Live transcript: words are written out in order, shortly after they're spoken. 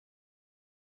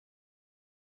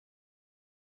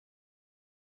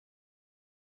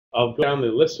I'll go down the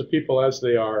list of people as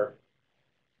they are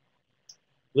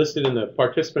listed in the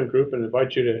participant group and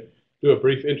invite you to do a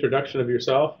brief introduction of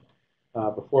yourself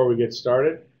before we get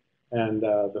started. And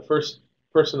the first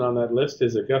person on that list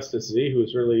is Augustus Z, who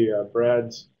is really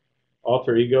Brad's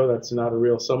alter ego. That's not a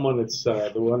real someone. It's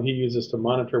the one he uses to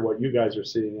monitor what you guys are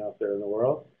seeing out there in the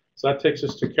world. So that takes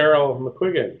us to Carol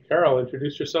McQuiggan. Carol,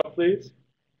 introduce yourself, please.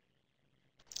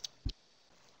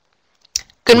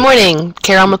 Good morning,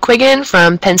 Carol McQuiggan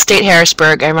from Penn State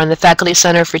Harrisburg. I run the Faculty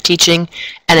Center for Teaching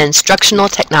and Instructional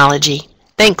Technology.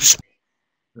 Thanks.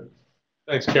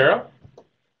 Thanks, Carol.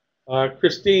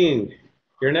 Christine,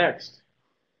 you're next.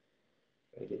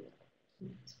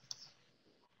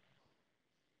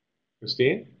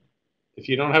 Christine, if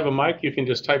you don't have a mic, you can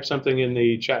just type something in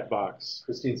the chat box.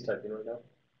 Christine's typing right now.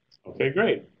 Okay,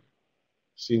 great.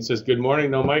 Christine says, good morning,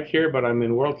 no mic here, but I'm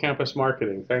in World Campus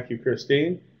Marketing. Thank you,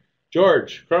 Christine.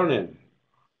 George Cronin.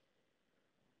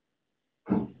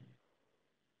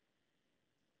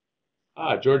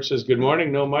 George says, good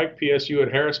morning, no mic, PSU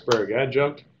at Harrisburg,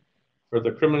 adjunct for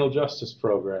the Criminal Justice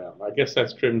Program. I guess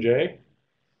that's Crim J.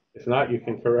 If not, you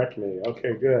can correct me.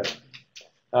 Okay, good.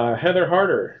 Heather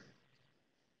Harder.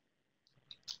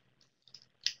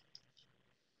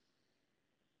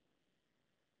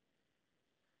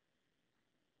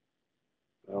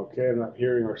 Okay, I'm not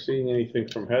hearing or seeing anything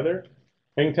from Heather.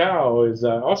 Heng Tao is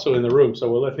also in the room,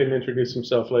 so we'll let him introduce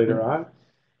himself later on.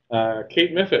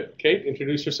 Kate Miffett. Kate,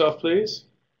 introduce yourself, please.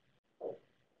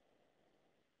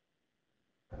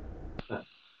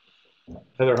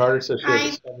 Heather Harder says she has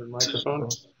a stubborn microphone.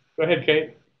 Go ahead,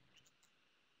 Kate.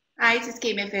 Hi, this is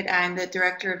Kate Miffett. I'm the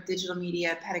Director of Digital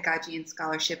Media, Pedagogy, and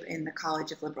Scholarship in the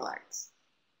College of Liberal Arts.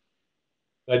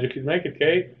 Glad you could make it,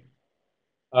 Kate.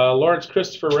 Lawrence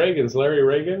Christopher Reagan's Larry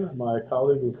Reagan, my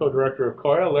colleague and co-director of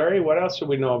COIL. Larry, what else should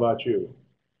we know about you?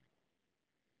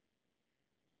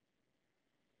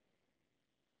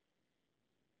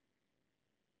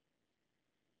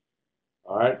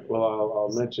 All right, well,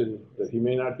 I'll mention that he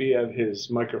may not be at his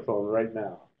microphone right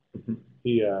now.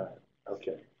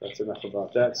 Okay, that's enough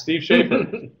about that. Steve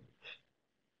Schaefer.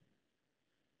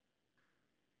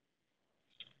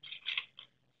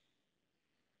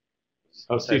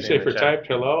 Steve Schaefer typed,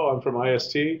 hello, I'm from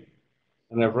IST,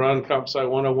 and I've run CompSci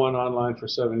 101 online for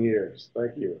 7 years.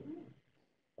 Thank you.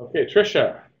 Okay,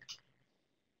 Tricia.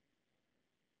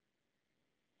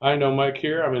 Hi, no Mike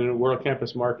here. I'm in World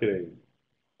Campus Marketing.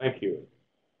 Thank you.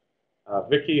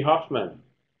 Vicki Hoffman.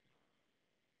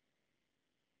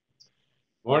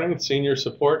 Morning, Senior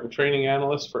Support and Training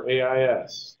Analyst for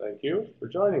AIS. Thank you for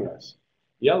joining us.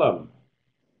 Yellum.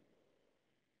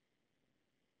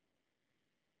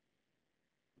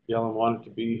 Yellen wanted to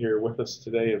be here with us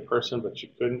today in person, but she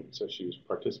couldn't, so she's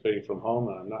participating from home,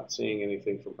 and I'm not seeing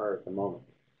anything from her at the moment.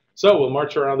 So we'll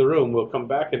march around the room. We'll come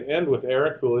back and end with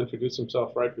Eric, who will introduce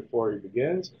himself right before he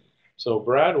begins. So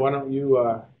Brad, why don't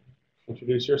you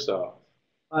introduce yourself?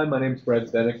 Hi, my name is Brad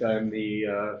Zdenek. I'm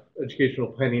the Educational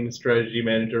Planning and Strategy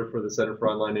Manager for the Center for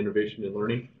Online Innovation and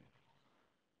Learning.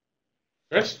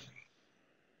 Chris?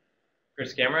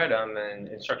 Chris Gamrad. I'm an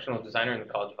instructional designer in the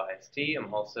College of IST.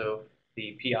 I'm also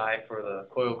the PI for the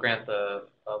COIL grant, the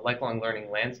Lifelong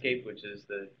Learning Landscape, which is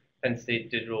the Penn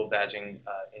State Digital Badging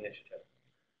Initiative.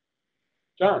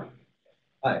 John.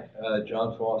 Hi,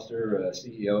 John Foster,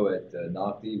 CEO at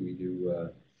NOCTI. We do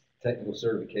technical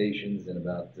certifications in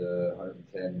about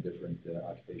 110 different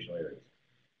occupational areas.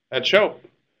 At Shope.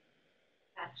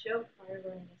 At Shope, Fire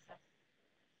Learning Assessment.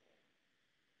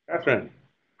 Catherine.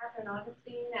 Catherine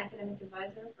Augustine, Academic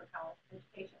Advisor for College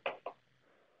Education.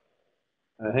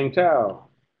 Heng Tao.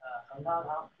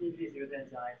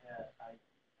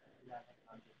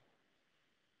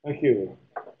 Thank you.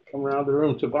 Come around the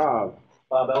room to Bob.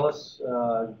 Bob Ellis,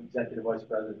 Executive Vice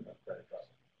President of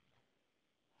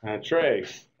Accreditrust. Trey.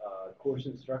 Course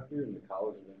instructor in the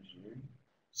College of Engineering.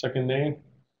 Second name?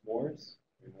 Morris.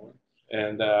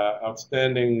 And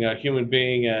outstanding human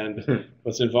being, and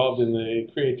was involved in the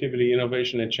creativity,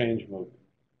 innovation, and change movement.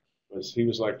 He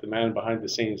was like the man behind the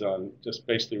scenes on just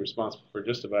basically responsible for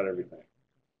just about everything.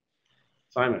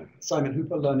 Simon. Simon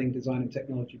Hooper, Learning Design and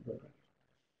Technology Program.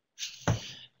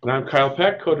 And I'm Kyle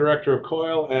Peck, co-director of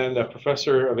COIL and a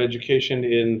professor of education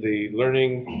in the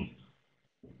Learning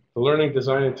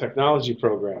Design and Technology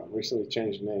Program. Recently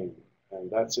changed name. And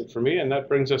that's it for me. And that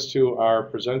brings us to our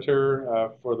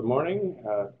presenter for the morning,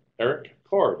 Eric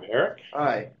Korb. Eric?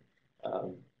 Hi.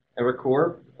 Eric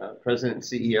Korb, President and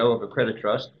CEO of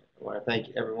Accreditrust. I want to thank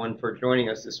everyone for joining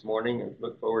us this morning and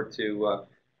look forward to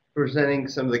presenting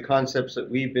some of the concepts that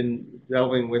we've been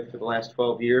delving with for the last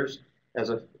 12 years,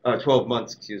 12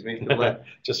 months, excuse me.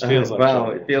 Just feels like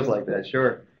wow, it feels like that,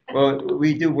 sure. Well,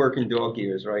 we do work in dog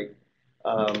years, right?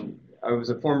 I was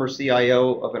a former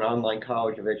CIO of an online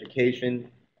college of education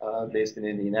based in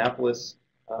Indianapolis.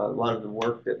 A lot of the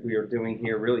work that we are doing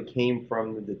here really came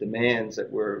from the demands that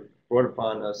were brought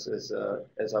upon us as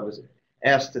I was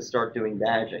asked to start doing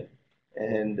badging.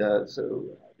 And so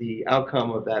the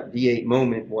outcome of that V8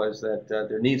 moment was that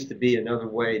there needs to be another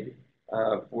way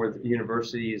for the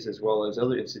universities as well as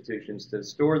other institutions to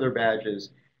store their badges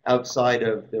outside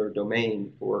of their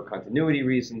domain for continuity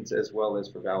reasons as well as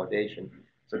for validation.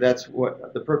 So that's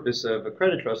what the purpose of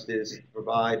Accreditrust is, to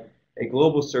provide a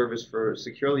global service for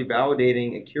securely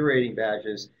validating and curating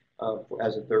badges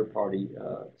as a third-party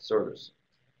service.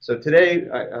 So today,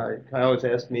 Kyle has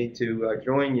asked me to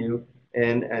join you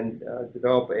and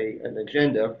develop an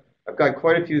agenda. I've got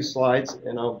quite a few slides,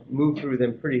 and I'll move through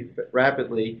them pretty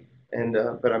rapidly,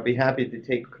 but I'd be happy to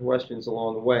take questions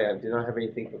along the way. I do not have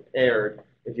anything prepared,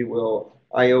 if you will.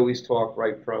 I always talk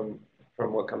right from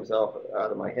what comes out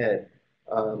of my head.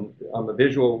 I'm a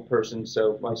visual person,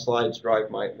 so my slides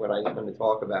drive what I'm going to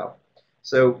talk about.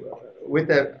 So with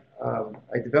that,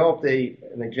 I developed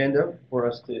an agenda for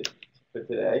us for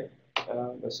today.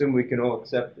 Assume we can all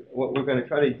accept it. What we're going to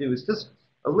try to do is just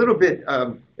a little bit,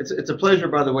 it's a pleasure,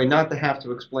 by the way, not to have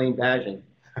to explain badging.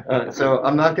 So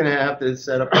I'm not going to have to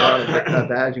set up a lot of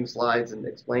badging slides and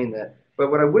explain that. But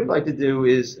what I would like to do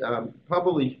is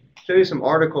probably show you some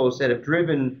articles that have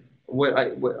driven what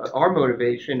our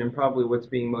motivation and probably what's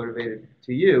being motivated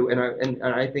to you, and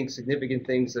I think significant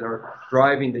things that are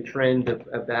driving the trend of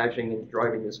badging and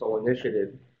driving this whole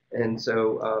initiative. And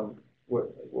so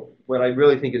what I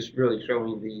really think is really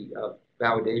showing the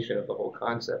validation of the whole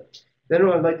concept. Then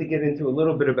I'd like to get into a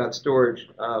little bit about storage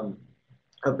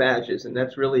of badges, and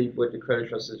that's really what the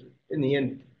Accreditrust is in the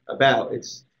end about.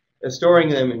 It's storing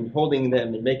them and holding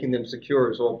them and making them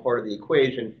secure is all part of the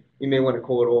equation. You may want to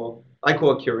call it all. I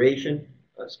call it curation.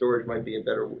 Storage might be a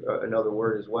better another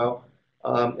word as well.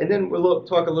 And then we'll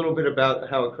talk a little bit about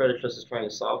how Accreditrust is trying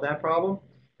to solve that problem,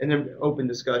 and then open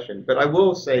discussion. But I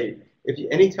will say,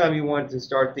 anytime you want to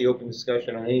start the open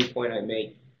discussion on any point I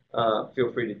make,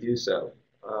 feel free to do so.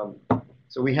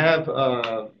 So we have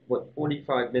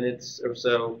 45 minutes or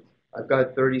so. I've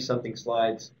got 30-something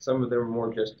slides. Some of them are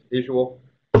more just visual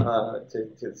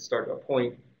to start a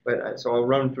point. But so I'll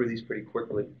run through these pretty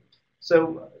quickly.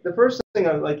 So the first thing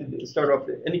I'd like to start off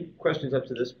with, any questions up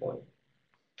to this point?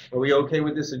 Are we okay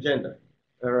with this agenda?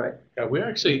 All right. Yeah, we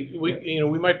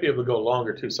might be able to go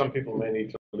longer too. Some people may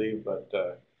need to leave, but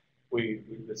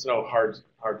it's no hard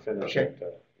finish at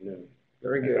noon.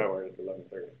 Very good. Now we're at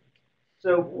 11:30.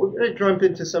 So we're going to jump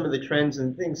into some of the trends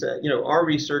and things that our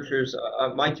researchers,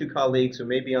 my two colleagues who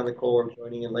may be on the call or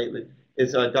joining in lately,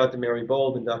 is Dr. Mary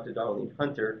Bold and Dr. Darlene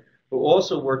Hunter, who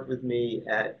also worked with me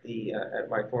at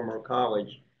my former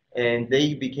college, and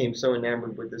they became so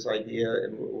enamored with this idea,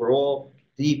 and we're all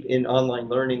deep in online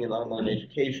learning and online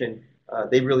education.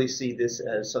 They really see this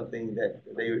as something that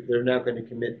they're now going to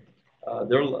commit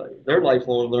their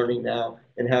lifelong learning now,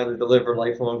 and how to deliver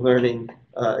lifelong learning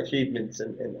achievements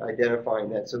and identifying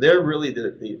that. So they're really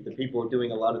the people who are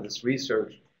doing a lot of this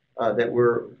research that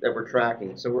we're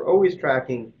tracking. So we're always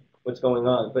tracking what's going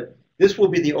on, but this will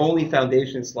be the only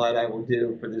foundation slide I will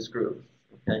do for this group,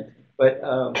 okay? But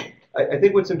I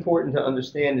think what's important to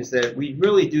understand is that we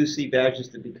really do see badges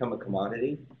to become a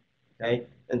commodity, okay?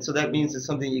 And so that means it's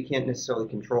something you can't necessarily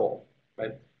control,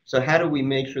 right? So how do we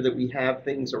make sure that we have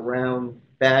things around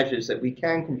badges that we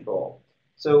can control?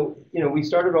 So, we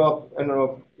started off, I don't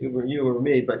know if it were you or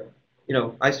me, but,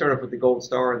 I started off with the gold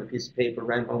star and the piece of paper,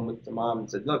 ran home with the mom and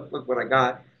said, look what I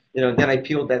got. Then I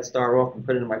peeled that star off and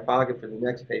put it in my pocket for the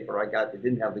next paper I got that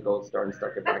didn't have the gold star and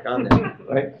stuck it back on there,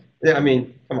 right? Yeah, I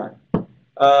mean, come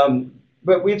on.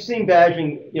 But we've seen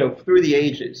badging, through the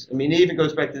ages. I mean, it even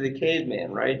goes back to the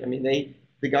caveman, right? I mean,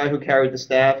 the guy who carried the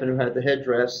staff and who had the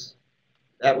headdress,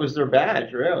 that was their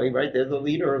badge, really, right? They're the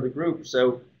leader of the group,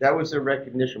 so that was their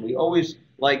recognition. We always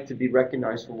like to be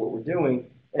recognized for what we're doing,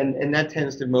 and that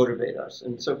tends to motivate us.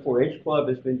 And so 4-H Club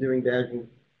has been doing badging.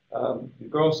 The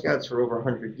Girl Scouts for over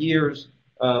 100 years.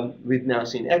 We've now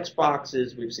seen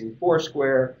Xboxes, we've seen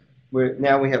Foursquare.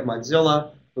 Now we have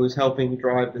Mozilla, who's helping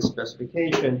drive the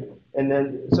specification. And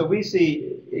then, so we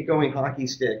see it going hockey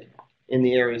stick in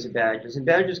the areas of badges. And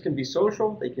badges can be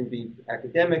social, they can be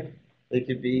academic, they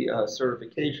could be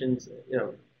certifications,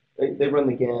 they run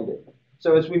the gambit.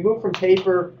 So as we move from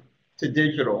paper to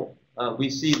digital, we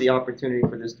see the opportunity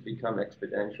for this to become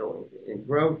exponential in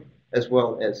growth, as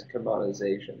well as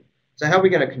commoditization. So how are we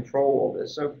going to control all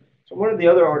this? So one of the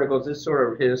other articles, this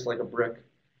sort of hit us like a brick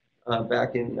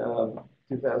back in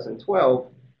 2012,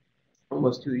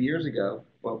 almost 2 years ago,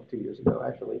 well, 2 years ago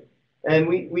actually. And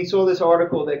we saw this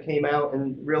article that came out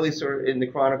and really sort of in the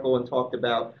Chronicle and talked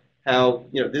about how,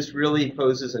 this really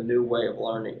poses a new way of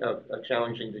learning, of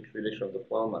challenging the traditional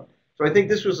diploma. So I think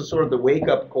this was a sort of the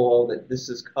wake-up call that this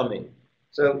is coming.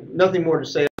 So nothing more to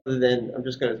say other than I'm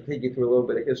just going to take you through a little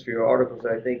bit of history of articles,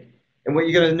 I think. And what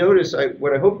you're going to notice,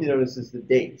 what I hope you notice is the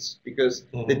dates, because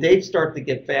the dates start to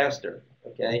get faster,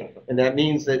 okay? And that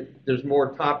means that there's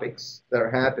more topics that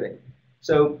are happening.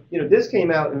 So, this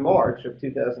came out in March of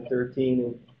 2013,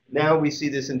 and now we see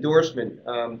this endorsement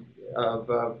I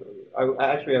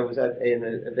was at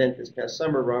an event this past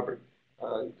summer. Robert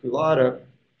Culata,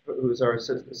 who's our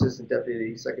Assistant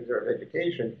Deputy Secretary of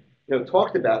Education,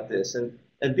 talked about this. And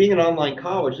being an online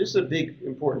college, this is a big,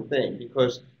 important thing,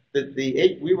 because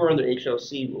we were under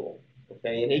HLC rule,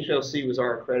 okay? And HLC was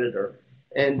our accreditor.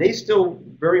 And they still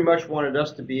very much wanted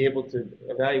us to be able to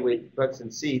evaluate butts in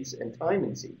seats and time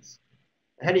in seats.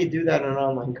 How do you do that in an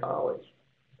online college?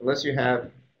 Unless you have,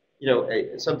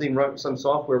 some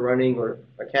software running or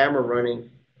a camera running,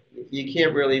 you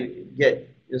can't really get.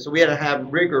 So we had to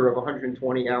have rigor of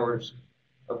 120 hours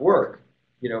of work,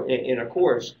 in a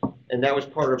course, and that was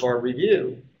part of our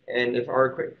review.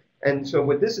 And so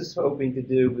what this is hoping to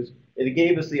do was it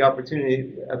gave us the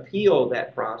opportunity to appeal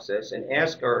that process and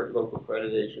ask our local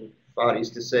accreditation bodies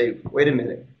to say, wait a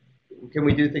minute, can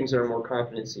we do things that are more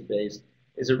competency-based?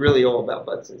 Is it really all about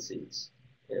butts and seats?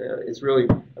 It's really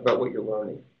about what you're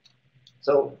learning.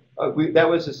 So that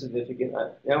was a significant.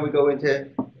 Now we go into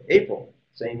April,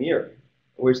 same year.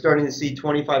 We're starting to see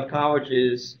 25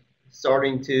 colleges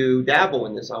starting to dabble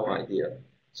in this whole idea.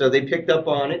 So they picked up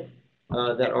on it,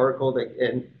 that article,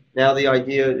 and now the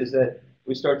idea is that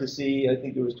we start to see, I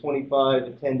think there was 25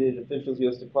 attended officials,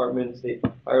 U.S. Department of State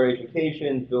Higher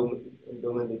Education, Bill and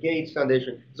Melinda Gates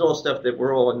Foundation. It's all stuff that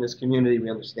we're all in this community, we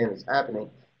understand is happening.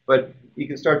 But you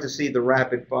can start to see the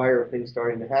rapid fire of things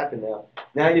starting to happen now.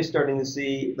 Now you're starting to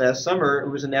see, last summer, it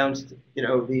was announced,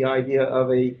 the idea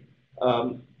of a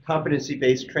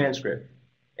competency-based transcript.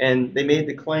 And they made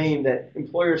the claim that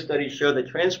employer studies show that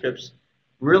transcripts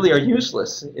really are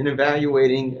useless in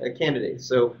evaluating a candidate.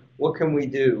 So what can we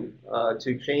do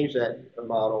to change that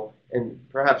model, and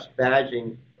perhaps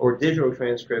badging or digital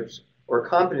transcripts or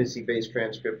competency-based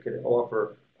transcript could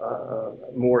offer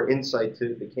more insight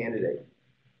to the candidate.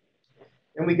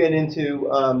 And we get into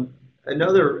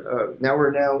now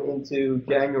we're into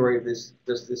January of this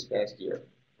past year,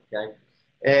 okay?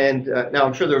 And now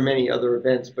I'm sure there are many other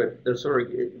events, but they're sort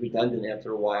of redundant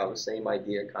after a while, the same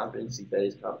idea,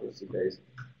 competency-based,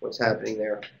 what's happening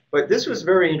there. But this was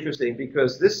very interesting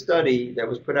because this study that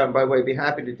was put out, and by the way, I'd be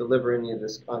happy to deliver any of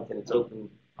this content. It's open,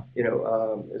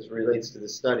 as it relates to the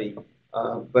study.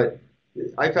 But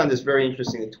I found this very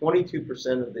interesting that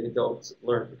 22% of the adults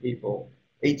learned people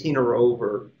 18 or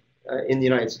over in the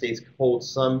United States hold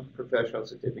some professional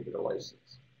certificate or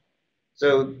license.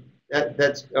 So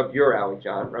that's up your alley,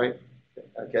 John, right?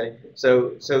 Okay,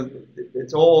 so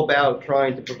it's all about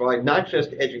trying to provide not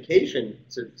just education,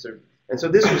 and so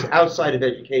this was outside of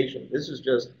education. This is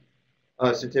just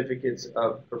certificates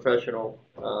of professional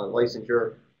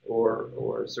licensure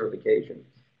or certification.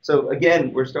 So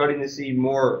again, we're starting to see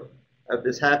more of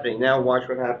this happening. Now watch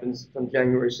what happens from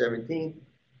January 17th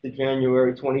to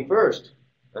January 21st.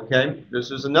 Okay,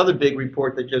 this is another big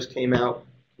report that just came out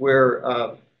where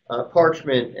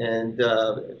Parchment and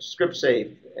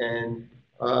ScriptSafe and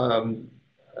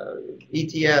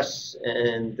ETS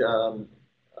and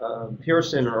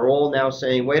Pearson are all now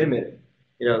saying, wait a minute,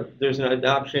 there's an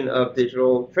adoption of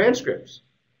digital transcripts.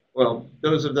 Well,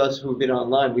 those of us who've been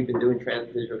online, we've been doing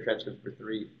digital transcripts for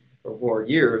 3 or more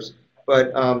years.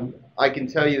 But I can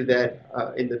tell you that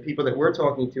in the people that we're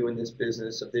talking to in this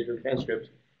business of digital transcripts,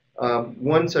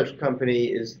 one such company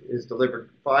is delivered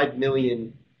 5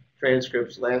 million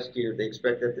transcripts last year. They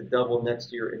expect that to double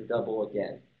next year and double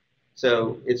again.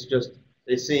 So it's just,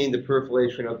 they're seeing the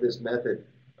proliferation of this method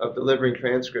of delivering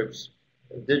transcripts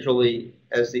digitally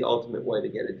as the ultimate way to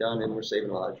get it done, and we're saving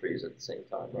a lot of trees at the same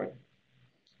time, right?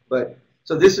 But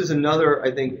so this is another,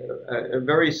 I think, a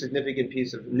very significant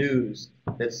piece of news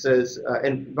that says,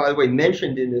 and by the way,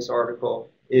 mentioned in this article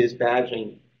is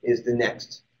badging is the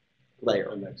next layer.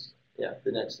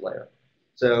 The next layer.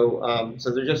 So,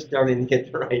 so they're just starting to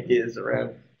get their ideas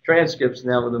around transcripts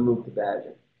now with a move to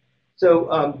badging.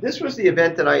 So this was the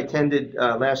event that I attended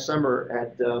last summer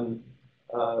at the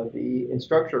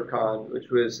Instructure Con, which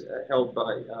was held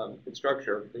by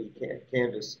Instructure, the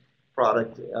Canvas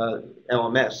product,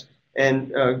 LMS.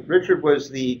 And Richard was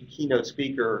the keynote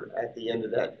speaker at the end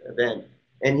of that event.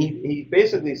 And he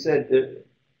basically said that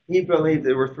he believed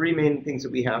there were 3 main things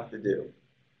that we have to do.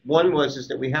 One was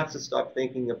that we have to stop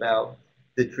thinking about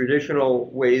the traditional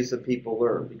ways that people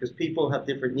learn, because people have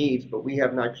different needs, but we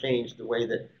have not changed the way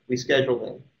that we schedule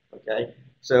them. Okay,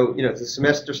 so the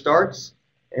semester starts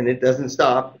and it doesn't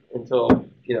stop until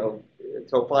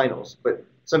until finals, but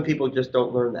some people just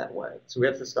don't learn that way. So we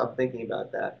have to stop thinking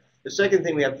about that. The second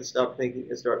thing we have to start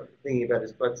thinking about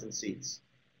is butts and seats.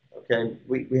 Okay,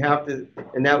 we have to,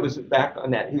 and that was back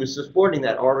on that. He was supporting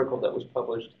that article that was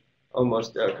published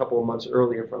almost a couple of months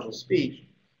earlier from his speech.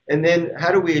 And then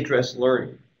how do we address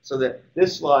learning? So that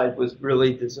this slide was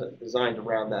really designed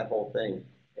around that whole thing.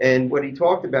 And what he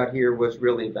talked about here was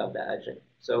really about badging.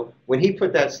 So when he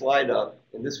put that slide up,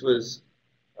 and this was...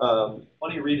 why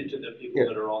don't you read it to the people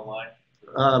that are online?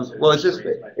 Well,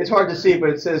 it's hard to see, but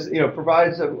it says,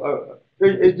 provides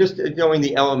it's just knowing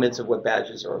the elements of what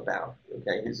badges are about.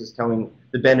 Okay, it's just telling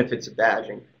the benefits of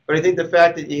badging. But I think the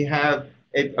fact that you have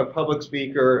a public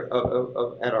speaker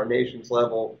at our nation's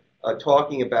level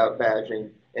talking about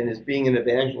badging and as being an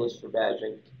evangelist for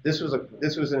badging, this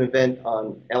was an event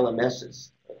on LMSs.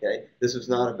 Okay, this was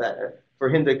not about for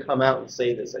him to come out and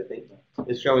say this. I think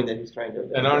is showing that he's trying to.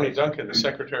 And Arnie Duncan, the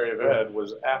Secretary of Ed,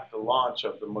 was at the launch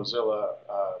of the Mozilla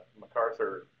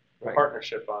MacArthur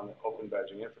partnership on open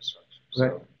badging infrastructure.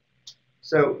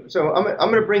 So, so I'm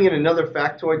going to bring in another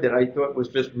factoid that I thought was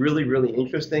just really, really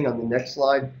interesting on the next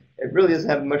slide. It really doesn't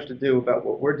have much to do about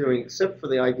what we're doing, except for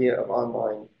the idea of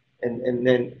online and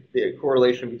then the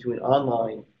correlation between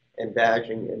online and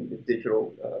badging and the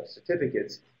digital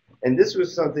certificates. And this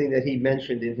was something that he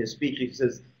mentioned in his speech. He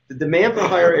says, the demand for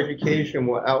higher education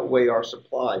will outweigh our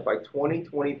supply. By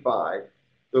 2025,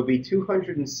 there'll be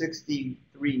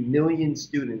 263 million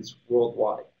students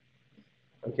worldwide.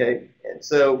 Okay, and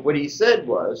so what he said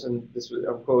was, and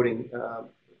I'm quoting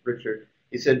Richard,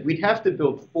 he said, we'd have to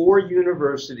build 4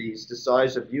 universities the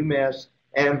size of UMass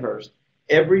Amherst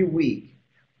every week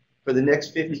for the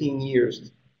next 15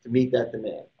 years to meet that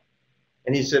demand.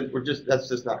 And he said, that's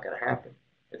just not going to happen.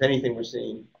 If anything, we're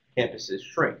seeing campuses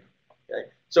shrink. Okay,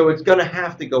 so it's going to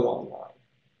have to go online.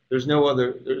 There's no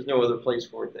other place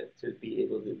for it to be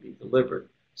able to be delivered.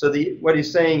 So what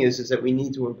he's saying is that we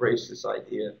need to embrace this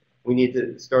idea. We need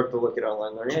to start to look at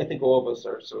online learning. I think all of us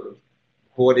are sort of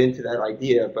bought into that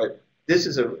idea, but this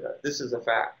is a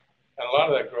fact. And a lot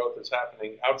of that growth is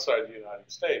happening outside the United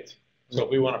States. So if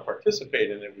we want to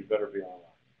participate in it, we better be online.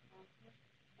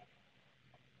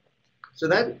 So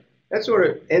that sort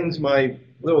of ends my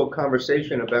little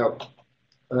conversation about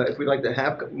if we'd like to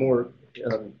have more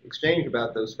exchange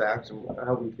about those facts and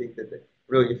how we think that it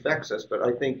really affects us. But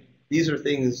I think these are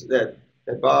things that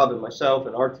Bob and myself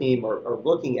and our team are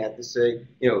looking at to say,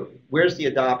 where's the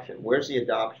adoption? Where's the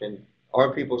adoption?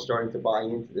 Are people starting to buy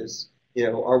into this?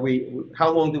 How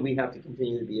long do we have to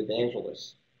continue to be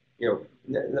evangelists?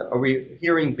 Are we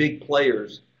hearing big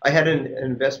players? I had an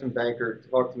investment banker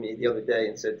talk to me the other day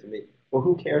and said to me, well,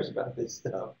 who cares about this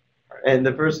stuff? And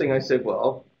the first thing I said,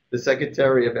 well, the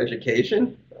Secretary of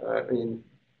Education,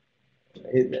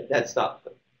 that stopped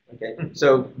them. Okay,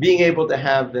 so being able to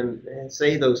have them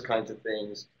say those kinds of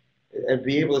things, and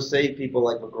be able to say people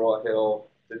like McGraw-Hill,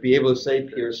 to be able to say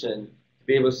Pearson, to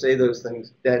be able to say those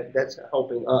things, that's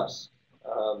helping us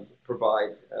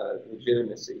provide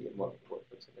legitimacy in what's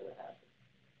going to happen.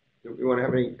 Do we want to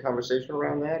have any conversation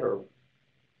around that, or?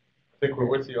 I think we're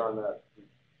with you on that.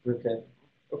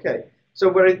 Okay. So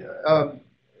what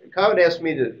Kyle had asked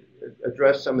me to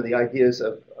address some of the ideas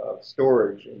of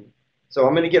storage, and so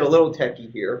I'm going to get a little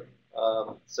techie here.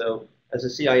 So as a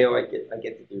CIO, I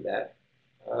get to do that,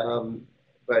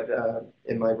 but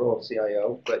in my role of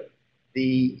CIO. But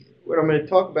what I'm going to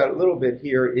talk about a little bit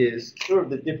here is sort of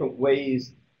the different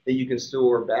ways that you can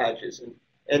store badges,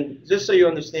 and just so you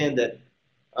understand that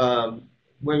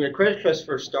when Accreditrust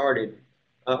first started,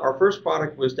 our first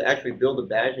product was to actually build a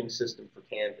badging system for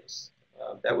Canvas.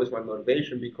 That was my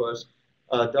motivation because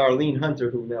Darlene Hunter,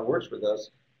 who now works with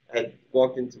us, had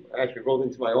rolled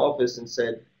into my office and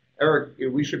said, Eric,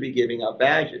 we should be giving out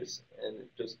badges. And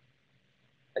just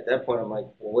at that point, I'm like,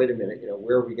 well, wait a minute,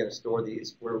 where are we going to store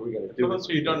these? Where are we going to do this?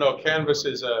 So you don't know, Canvas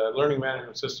is a learning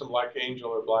management system like Angel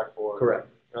or Blackboard. Correct.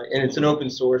 Right. And it's an open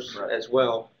source as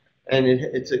well. And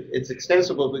it's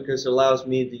extensible because it allows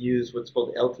me to use what's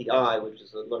called LTI, which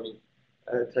is a learning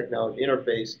technology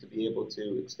interface, to be able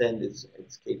to extend its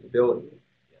capability.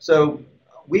 So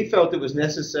we felt it was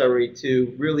necessary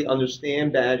to really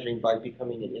understand badging by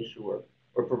becoming an issuer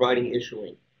or providing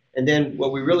issuing. And then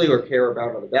what we really care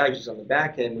about are the badges on the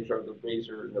back end, which are the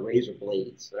razor and the razor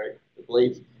blades. Right? The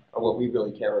blades are what we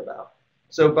really care about.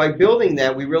 So by building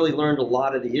that, we really learned a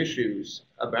lot of the issues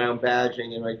around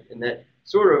badging, and that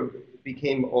sort of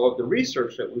became all of the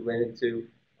research that we went into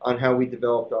on how we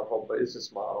developed our whole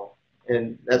business model.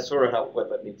 And that's sort of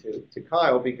what led me to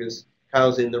Kyle, because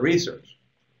Kyle's in the research.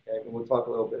 Okay? And we'll talk a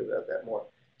little bit about that more.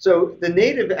 So the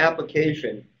native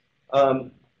application,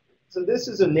 so this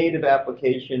is a native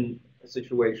application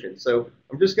situation. So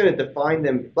I'm just going to define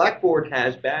them. Blackboard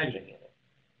has badging in it,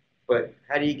 but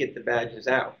how do you get the badges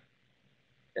out?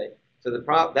 Okay, so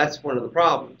that's one of the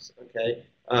problems. Okay,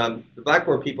 the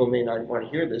Blackboard people may not want to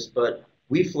hear this, but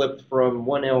we flipped from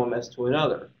one LMS to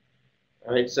another.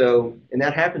 All right, so and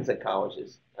that happens at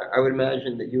colleges. I would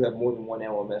imagine that you have more than one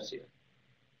LMS here.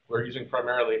 We're using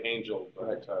primarily Angel,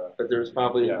 but, but there's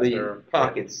probably the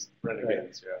pockets.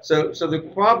 Renegades, right? So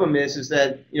the problem is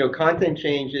that content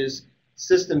changes,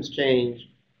 systems change,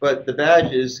 but the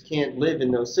badges can't live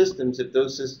in those systems if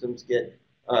those systems get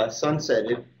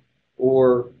sunsetted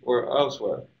or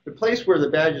elsewhere. The place where the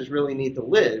badges really need to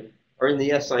live are in the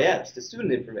SIS, the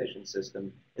Student Information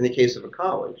System, in the case of a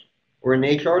college, or an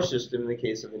HR system in the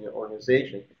case of an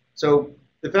organization. So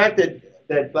the fact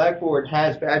that Blackboard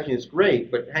has badging is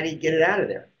great, but how do you get it out of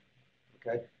there?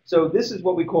 Okay, so this is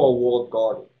what we call a walled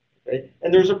garden. Okay,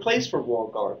 and there's a place for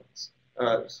walled gardens,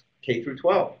 K through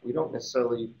 12. We don't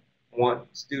necessarily want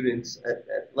students at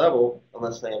that level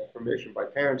unless they have permission by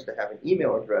parents to have an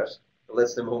email address that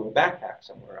lets them own a backpack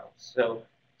somewhere else.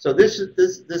 So this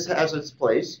has its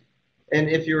place. And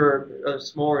if you're a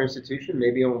smaller institution,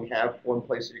 maybe you only have one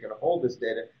place that you're going to hold this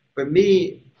data. But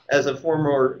me, as a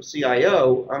former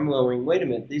CIO, I'm going, wait a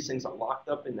minute, these things are locked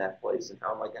up in that place, and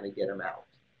how am I going to get them out?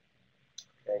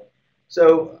 Okay,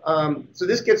 so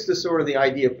this gets to sort of the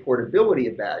idea of portability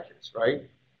of badges, right?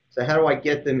 So how do I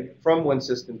get them from one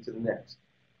system to the next?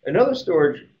 Another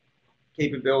storage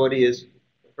capability is,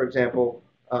 for example,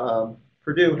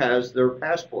 Purdue has their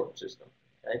passport system.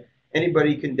 Okay,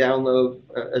 anybody can download,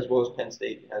 as well as Penn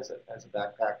State has a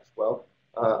backpack as well.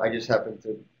 I just happened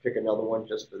to pick another one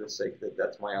just for the sake that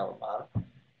that's my alma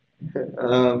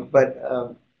mater.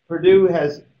 But Purdue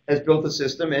has built a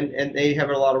system, and they have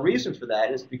a lot of reasons for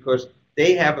that. Is because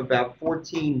they have about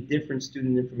 14 different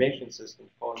student information systems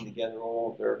pulling together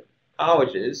all of their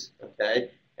colleges,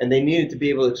 okay? And they needed to be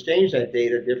able to exchange that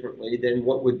data differently than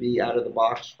what would be out of the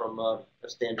box from a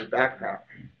standard backpack.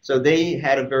 So they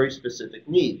had a very specific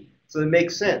need. So it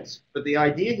makes sense. But the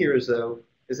idea here is, though,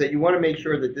 is that you want to make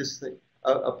sure that this thing,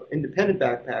 an independent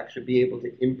backpack should be able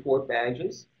to import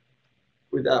badges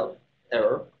without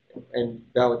error and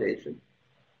validation.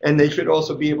 And they should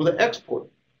also be able to export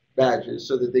badges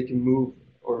so that they can move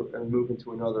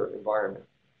into another environment.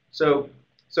 So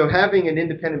having an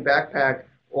independent backpack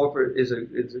offer is a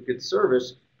good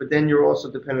service, but then you're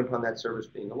also dependent upon that service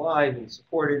being alive and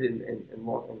supported,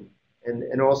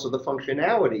 and also the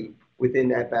functionality within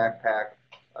that backpack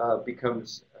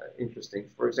becomes interesting.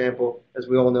 For example, as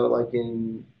we all know, like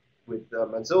with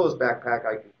Mozilla's backpack,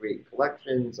 I can create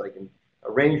collections, I can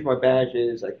arrange my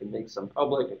badges, I can make some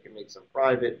public, I can make some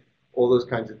private. All those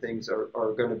kinds of things are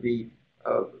going to be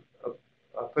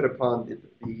put upon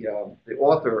the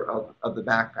author of the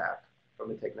backpack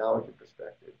from a technology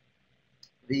perspective.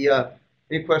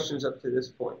 Any questions up to this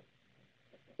point?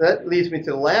 That leads me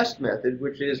to the last method,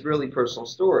 which is really personal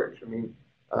storage. I mean,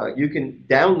 you can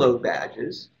download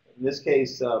badges. In this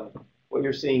case, what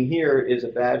you're seeing here is a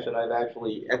badge that I've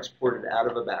actually exported out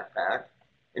of a backpack,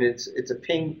 and it's a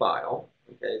PNG file.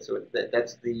 Okay, so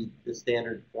that's the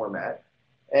standard format.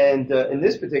 And in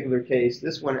this particular case,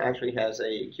 this one actually has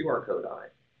a QR code on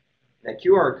it. That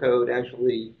QR code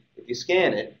actually, if you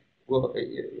scan it,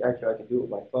 actually I can do it with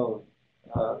my phone.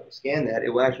 Scan that, it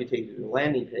will actually take you to the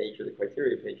landing page or the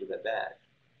criteria page of that badge.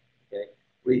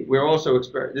 Okay, we're also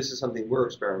this is something we're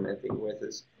experimenting with,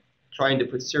 is trying to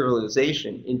put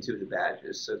serialization into the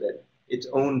badges so that it's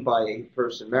owned by a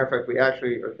person. Matter of fact, we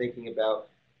actually are thinking about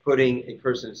putting a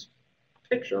person's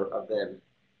picture of them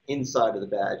inside of the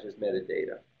badge as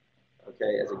metadata,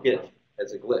 okay, as a gift,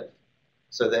 as a glyph,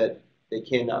 so that they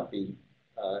cannot be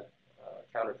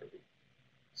counterfeited.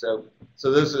 So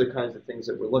those are the kinds of things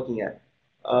that we're looking at.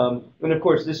 And of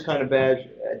course, this kind of badge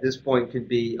at this point could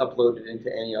be uploaded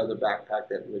into any other backpack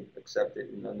that would accept it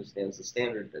and understands the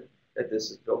standard that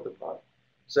this is built upon.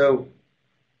 So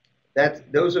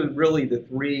those are really the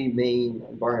three main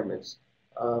environments.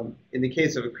 In the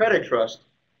case of Accreditrust,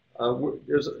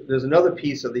 there's another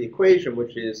piece of the equation,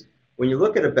 which is when you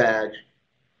look at a badge,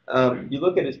 you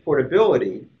look at its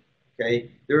portability.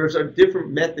 Okay, there's different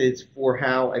methods for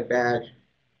how a badge,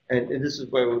 and this is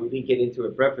why we didn't get into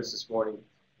at breakfast this morning,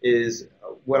 is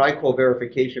what I call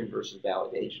verification versus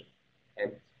validation.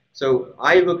 Okay? So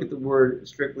I look at the word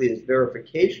strictly as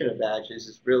verification of badges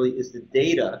is the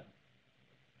data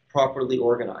properly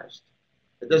organized.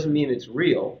 It doesn't mean it's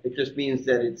real. It just means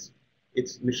that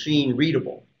it's machine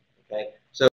readable. Okay,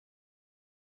 so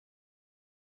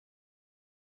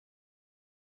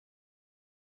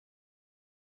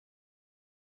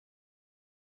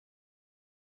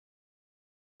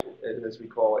as we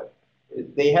call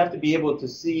it, they have to be able to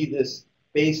see this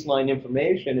baseline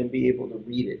information and be able to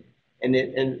read it. And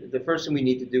the first thing we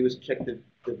need to do is check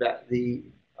the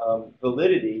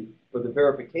validity or the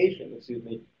verification, excuse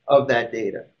me, of that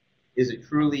data. Is it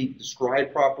truly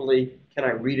described properly? Can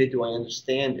I read it? Do I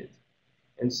understand it?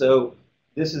 And so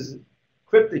this is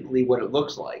cryptically what it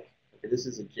looks like. Okay, this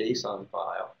is a JSON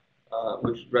file,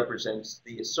 which represents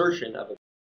the assertion of a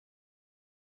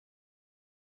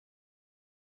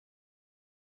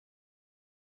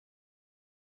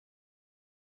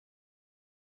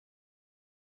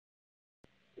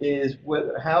is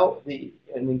whether how an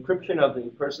encryption of the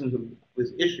person who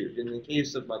was issued. In the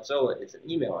case of Mozilla, it's an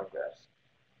email address.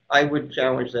 I would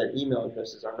challenge that email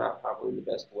addresses are not probably the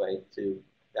best way to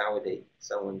validate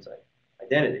someone's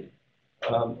identity.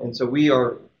 And so we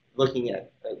are looking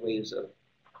at ways of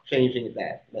changing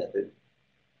that method.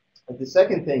 And the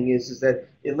second thing is that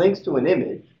it links to an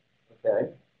image,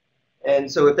 okay?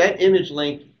 And so if that image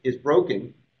link is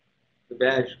broken, the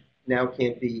badge now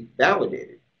can't be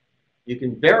validated. You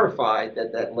can verify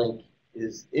that that link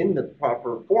is in the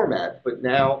proper format, but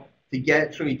now to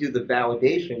actually do the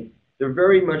validation, they're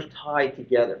very much tied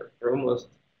together. They're almost,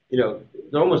 they're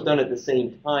almost done at the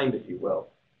same time, if you will.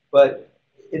 But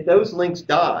if those links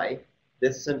die,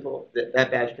 that's simple,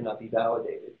 that badge cannot be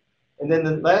validated. And then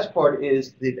the last part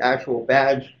is the actual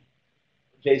badge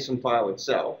JSON file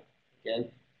itself, again.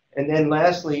 And then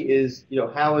lastly is,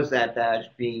 how is that badge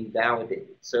being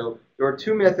validated? So there are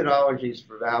two methodologies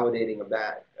for validating a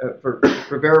badge,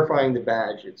 for verifying the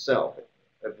badge itself,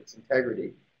 of its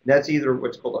integrity. And that's either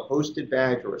what's called a hosted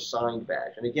badge or a signed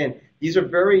badge. And again, these are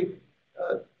very,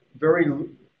 very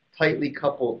tightly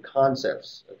coupled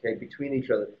concepts, okay, between each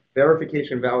other.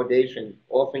 Verification and validation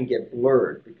often get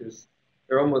blurred because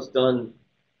they're almost done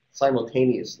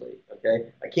simultaneously,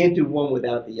 okay? I can't do one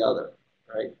without the other,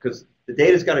 right? Because the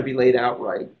data's got to be laid out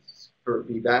right for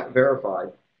be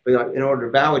verified, but in order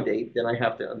to validate, then I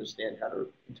have to understand how to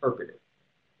interpret it.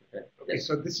 Okay. Okay,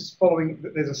 so this is following,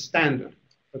 there's a standard.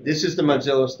 This is the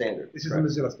Mozilla standard. This is the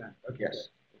Mozilla standard. Okay. Yes.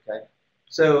 Okay.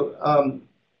 So,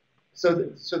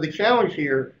 so the challenge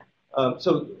here.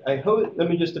 Let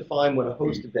me just define what a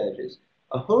hosted badge is.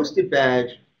 A hosted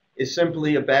badge is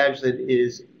simply a badge that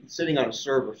is sitting on a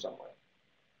server somewhere.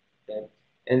 Okay.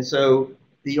 And so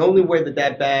the only way that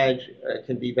that badge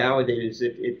can be validated is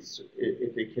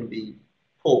if it can be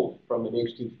pulled from an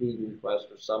HTTP request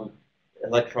or some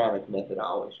electronic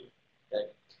methodology.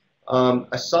 Okay?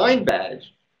 A signed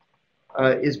badge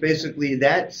is basically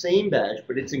that same badge,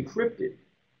 but it's encrypted,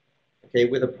 okay,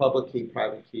 with a public key,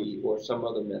 private key, or some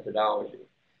other methodology.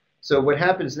 So what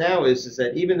happens now is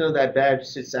that even though that badge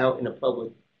sits out in a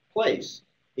public place,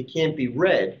 it can't be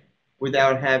read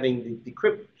without having the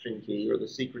decryption key or the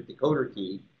secret decoder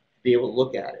key to be able to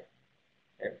look at it.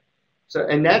 Okay? So,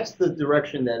 and that's the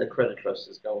direction that Accreditrust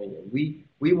is going in.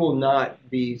 We will not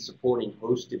be supporting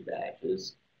hosted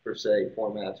badges, per se,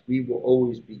 formats. We will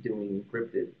always be doing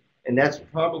encrypted. And that's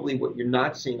probably what you're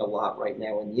not seeing a lot right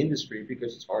now in the industry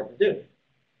because it's hard to do.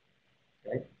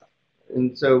 Okay?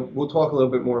 And so we'll talk a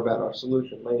little bit more about our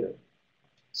solution later.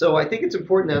 So I think it's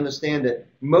important to understand that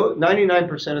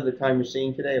 99% of the time you're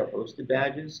seeing today are hosted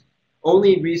badges.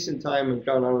 Only recent time, and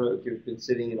John, I don't know if you've been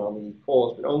sitting in on the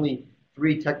calls, but only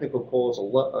 3 technical calls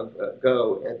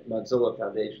ago at Mozilla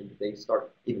Foundation did they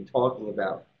start even talking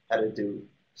about how to do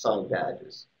signed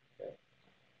badges. Okay?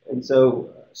 And so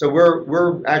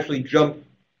we're actually jumped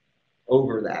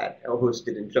over that,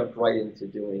 hosted, and jumped right into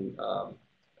doing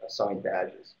signed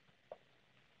badges.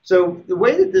 So the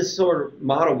way that this sort of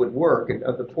model would work, and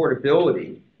of the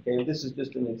portability, okay, this is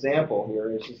just an example here,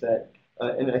 is that,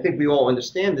 and I think we all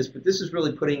understand this, but this is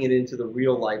really putting it into the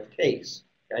real life case.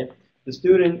 Okay, the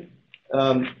student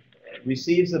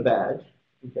receives the badge,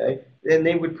 okay, then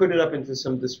they would put it up into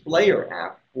some displayer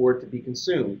app for it to be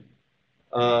consumed.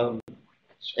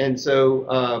 And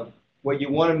so what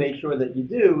you want to make sure that you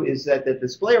do is that the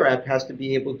displayer app has to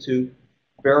be able to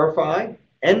verify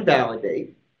and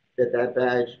validate that that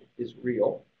badge is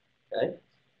real. Okay,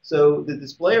 so the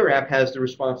displayer app has the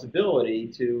responsibility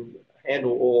to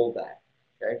handle all that.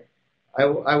 Okay, I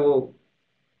will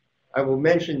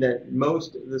mention that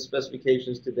most of the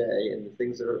specifications today and the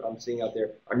things that I'm seeing out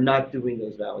there are not doing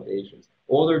those validations.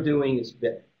 All they're doing is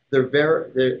that they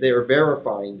are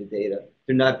verifying the data.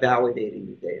 They're not validating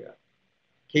the data.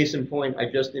 Case in point,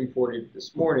 I just imported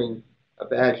this morning a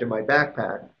badge in my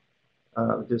backpack,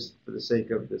 just for the sake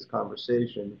of this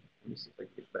conversation. Let me see if I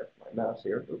can get back to my mouse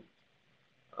here.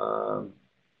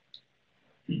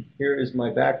 Here is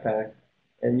my backpack,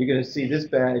 and you're going to see this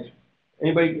badge.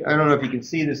 Anybody, I don't know if you can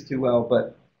see this too well,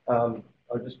 but I'll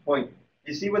just point.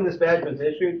 You see when this badge was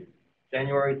issued,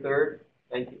 January 3rd,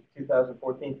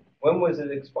 2014. When was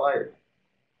it expired?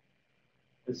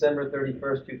 December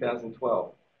 31st,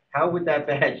 2012. How would that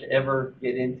badge ever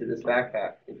get into this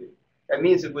backpack? That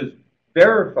means it was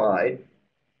verified,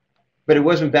 but it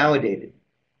wasn't validated,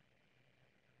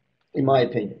 in my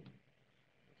opinion.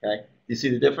 Okay, you see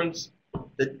the difference?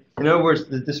 In other words,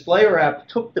 the displayer app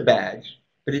took the badge,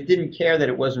 but it didn't care that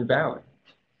it wasn't valid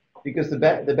because the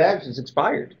badge is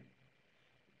expired.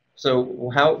 So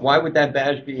why would that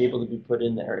badge be able to be put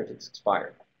in there if it's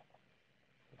expired?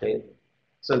 Okay,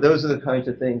 so those are the kinds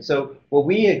of things. So what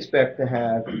we expect to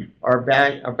have are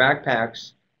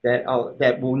backpacks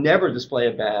that will never display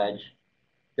a badge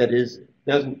that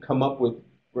doesn't come up with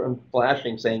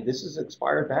flashing saying this is an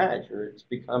expired badge or it's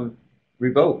become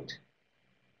revoked.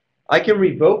 I can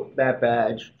revoke that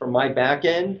badge from my back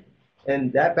end,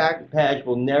 and that badge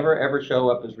will never ever show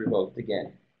up as revoked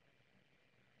again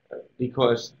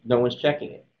because no one's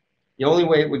checking it. The only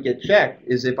way it would get checked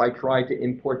is if I tried to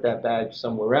import that badge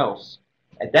somewhere else.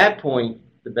 At that point,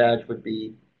 the badge would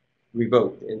be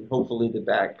revoked, and hopefully the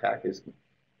backpack is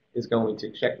going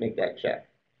to make that check.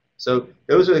 So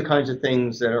those are the kinds of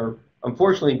things that are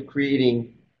unfortunately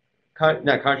creating,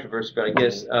 not controversy, but I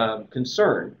guess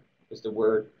concern is the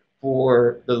word,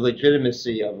 for the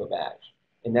legitimacy of a badge.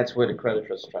 And that's what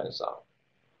Accreditrust is trying to solve.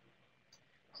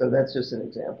 So that's just an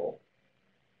example.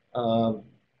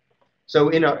 So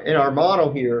in our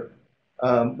model here,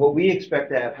 what we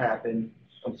expect to have happen,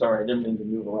 I'm sorry, I didn't mean to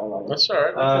move around. That's all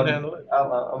right, we can handle it.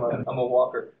 I'm a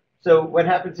walker. So what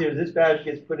happens here is this badge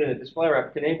gets put in a displayer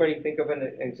app. Can anybody think of an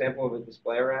example of a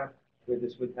displayer app where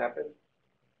this would happen?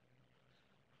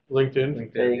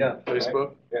 LinkedIn. There you go.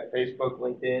 Facebook. Right? Yeah, Facebook,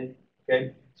 LinkedIn.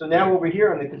 Okay. So now over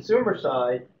here on the consumer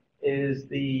side is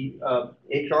the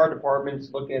HR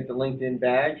department's looking at the LinkedIn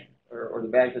badge or the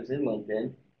badge that's in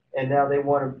LinkedIn, and now they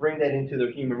want to bring that into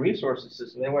their human resources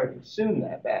system. They want to consume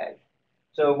that badge.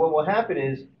 So what will happen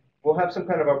is we'll have some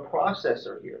kind of a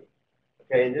processor here.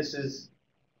 Okay, and this is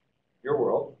your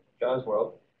world, John's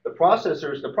world. The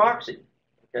processor is the proxy,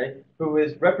 okay, who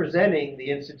is representing the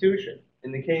institution.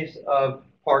 In the case of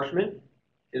Parchment,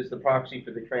 is the proxy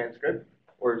for the transcript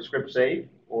or script safe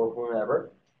or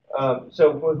whatever.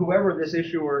 So for whoever this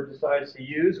issuer decides to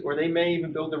use, or they may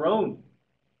even build their own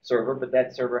server, but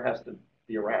that server has to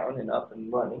be around and up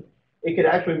and running. It could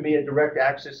actually be a direct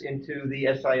access into the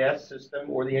SIS system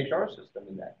or the HR system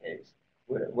in that case,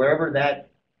 wherever that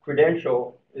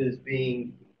credential is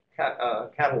being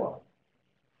cataloged.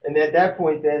 And at that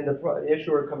point, then the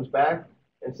issuer comes back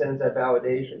and sends that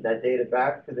validation, that data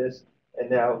back to this, and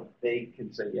now they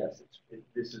can say, yes,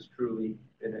 this has truly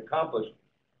been accomplished.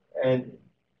 And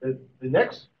the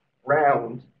next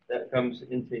round that comes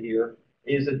into here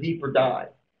is a deeper dive.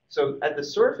 So at the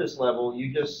surface level,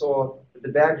 you just saw that the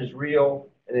badge is real,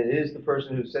 and it is the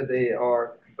person who said they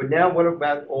are. But now what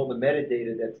about all the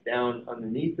metadata that's down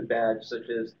underneath the badge, such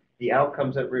as the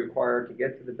outcomes that were required to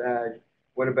get to the badge?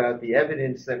 What about the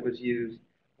evidence that was used?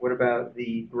 What about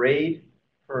the grade,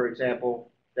 for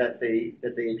example, that they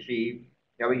achieved?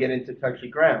 Now we get into touchy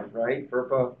ground, right?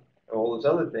 FERPA, all those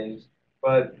other things.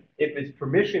 But if it's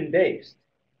permission-based,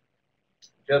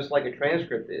 just like a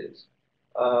transcript is,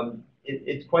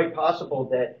 it's quite possible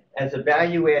that as a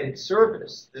value-added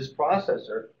service, this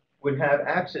processor would have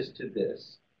access to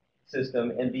this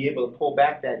system and be able to pull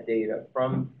back that data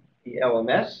from the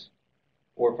LMS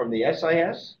or from the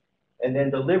SIS, and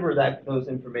then deliver those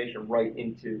information right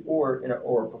into or a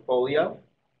portfolio,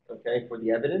 okay, for the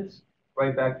evidence,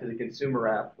 right back to the consumer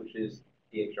app, which is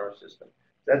the HR system.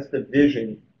 That's the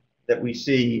vision that we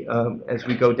see as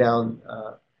we go down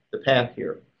the path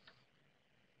here.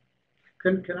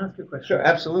 Can I ask you a question? Sure,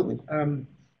 absolutely.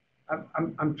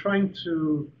 I'm trying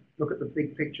to look at the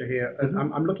big picture here, and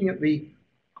I'm looking at the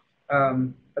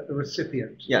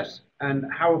recipient. Yes. And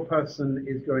how a person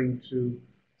is going to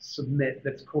submit,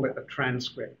 let's call it a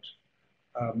transcript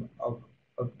of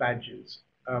badges.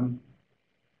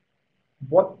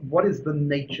 What is the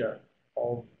nature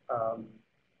of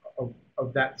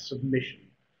that submission?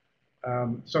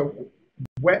 So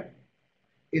where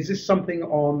is this something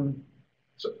on?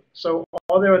 So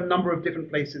are there a number of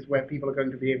different places where people are going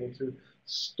to be able to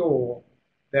store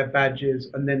their badges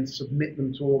and then submit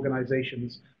them to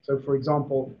organizations? So for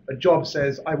example, a job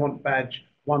says, I want badge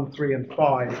 1, 3, and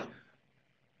 5.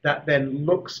 That then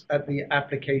looks at the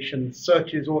application,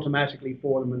 searches automatically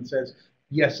for them and says,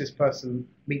 yes, this person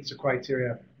meets the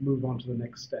criteria, move on to the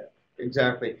next step.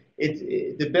 Exactly.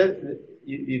 You've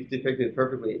depicted it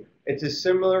perfectly. It's a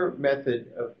similar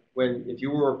method of if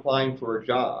you were applying for a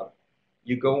job,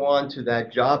 you go on to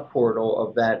that job portal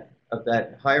of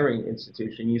that hiring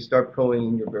institution, you start pulling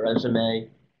in your resume,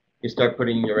 You start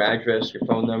putting your address, your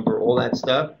phone number, all that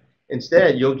stuff.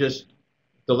 Instead, you'll just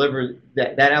deliver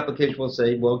that application will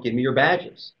say, well, give me your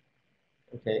badges.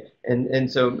 Okay,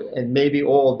 and maybe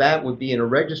all of that would be in a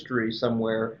registry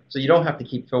somewhere, so you don't have to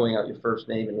keep filling out your first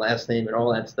name and last name and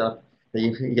all that stuff that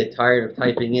you get tired of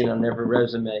typing in on every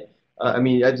resume. I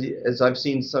mean, as I've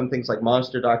seen some things like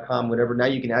Monster.com, whatever, now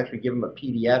you can actually give them a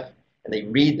PDF and they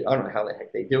read, I don't know how the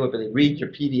heck they do it, but they read your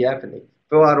PDF and they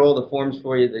fill out all the forms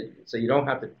for you so you don't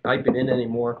have to type it in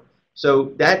anymore.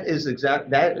 So that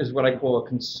is what I call a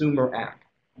consumer app.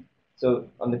 So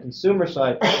on the consumer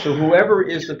side, so whoever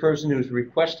is the person who's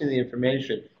requesting the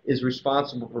information is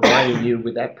responsible for providing you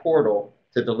with that portal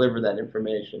to deliver that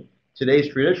information.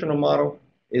 Today's traditional model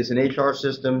is an HR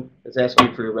system that's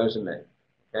asking for your resume.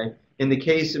 Okay. In the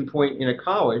case in point in a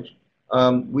college,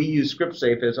 we use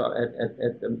ScriptSafe as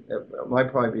at my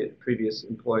previous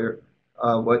employer.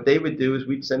 What they would do is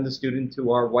we'd send the student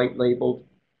to our white labeled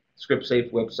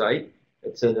ScriptSafe website.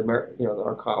 It said,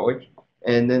 our college.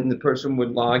 And then the person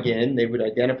would log in, they would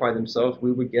identify themselves,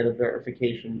 we would get a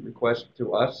verification request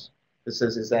to us that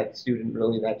says, is that student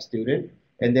really that student?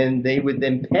 And then they would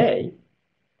then pay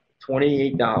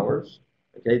 $28,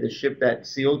 okay, to ship that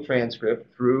sealed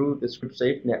transcript through the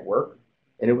ScriptSafe network,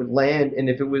 and it would land, and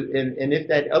if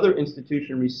that other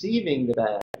institution receiving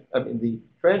the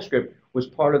transcript was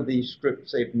part of the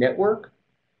ScriptSafe network,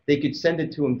 they could send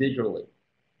it to them digitally,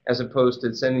 as opposed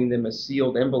to sending them a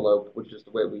sealed envelope, which is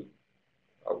the way we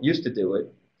used to do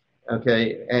it,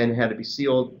 okay, and had to be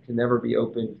sealed, can never be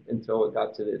opened until it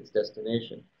got to its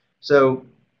destination. So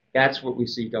that's what we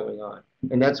see going on,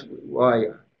 and that's why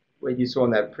what you saw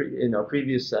in in our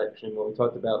previous section when we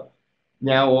talked about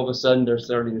now all of a sudden they're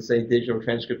starting to say digital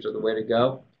transcripts are the way to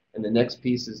go, and the next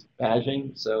piece is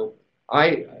badging. So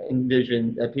I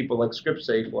envision that people like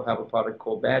ScriptSafe will have a product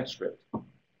called BadgeScript,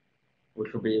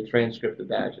 which will be a transcript of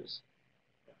badges,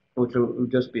 which will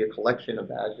just be a collection of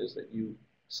badges that you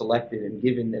selected and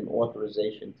given them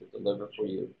authorization to deliver for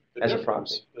you as a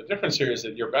prompting. The difference here is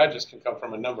that your badges can come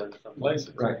from a number of different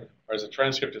places, right? Whereas a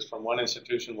transcript is from one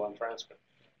institution, one transcript.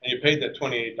 And you paid that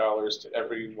 $28 to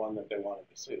every one that they wanted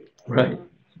to see. Right.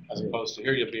 As opposed to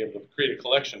here, you'll be able to create a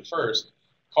collection first,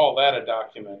 call that a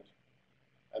document,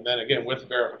 and then again with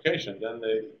verification, then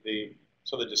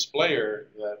so the displayer,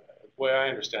 the way I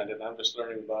understand it, and I'm just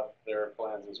learning about their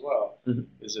plans as well,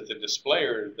 is that the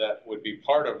displayer that would be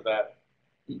part of that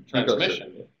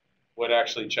transmission would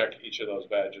actually check each of those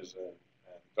badges and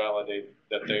validate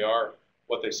that they are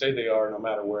what they say they are, no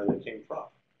matter where they came from,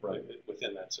 right,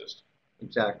 within that system.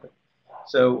 Exactly.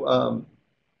 So,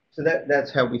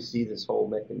 that's how we see this whole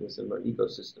mechanism or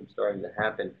ecosystem starting to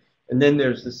happen. And then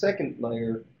there's the second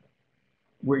layer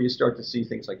where you start to see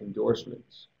things like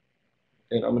endorsements.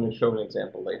 And I'm going to show an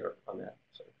example later on that.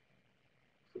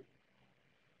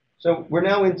 So we're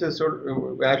now into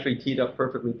we're actually teed up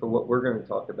perfectly for what we're going to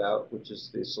talk about, which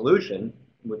is the solution,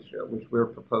 which we're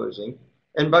proposing.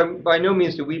 And by no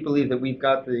means do we believe that we've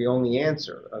got the only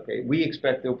answer. Okay, we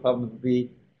expect there'll probably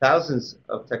be thousands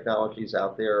of technologies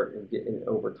out there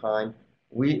over time.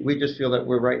 We just feel that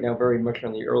we're right now very much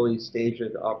on the early stage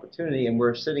of the opportunity, and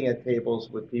we're sitting at tables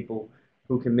with people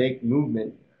who can make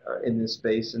movement in this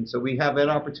space. And so we have an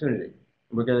opportunity.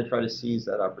 We're going to try to seize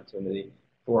that opportunity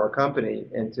for our company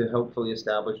and to hopefully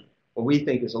establish what we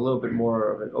think is a little bit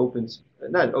more of an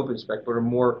not an open spec, but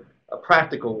a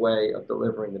practical way of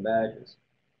delivering the badges.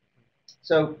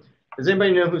 So does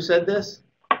anybody know who said this?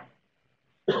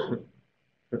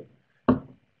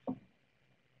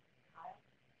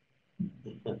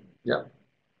 Yeah.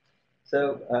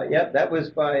 So yeah, that was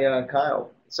by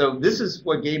Kyle. So this is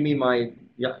what gave me my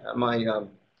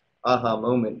aha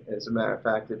moment. As a matter of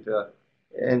fact,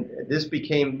 and this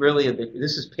became really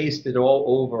this is pasted all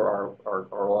over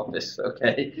our office.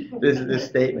 Okay, this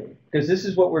statement, because this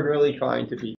is what we're really trying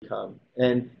to become,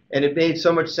 and it made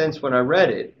so much sense when I read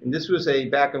it. And this was a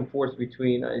back and forth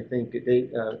between, I think,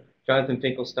 Jonathan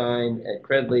Finkelstein at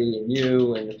Credly and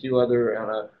you and a few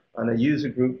other on a user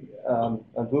group on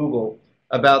Google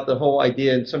about the whole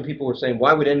idea. And some people were saying,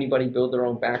 why would anybody build their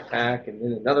own backpack? And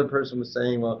then another person was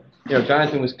saying, well,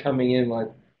 Jonathan was coming in like,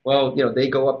 well, they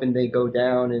go up and they go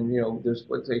down, and there's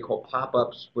what they call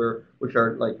pop-ups, which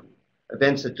are like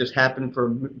events that just happen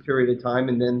for a period of time,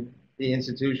 and then the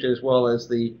institution as well as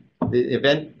the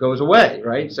event goes away,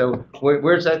 right? So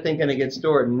where's that thing going to get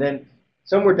stored? And then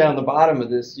somewhere down the bottom of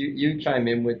this, you chime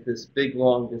in with this big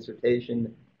long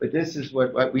dissertation. But this is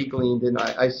what we gleaned, and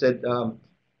I said,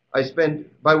 I spent,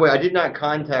 by the way, I did not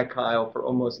contact Kyle for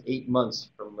almost 8 months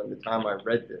from the time I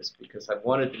read this, because I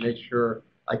wanted to make sure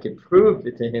I could prove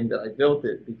it to him that I built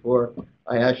it before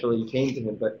I actually came to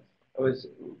him. But was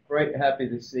quite happy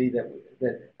to see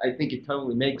that I think it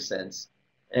totally makes sense,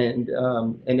 and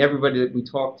everybody that we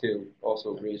talk to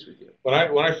also agrees with you. When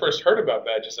I first heard about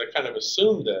badges, I kind of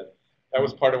assumed that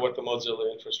was part of what the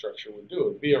Mozilla infrastructure would do. It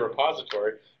would be a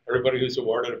repository. Everybody who's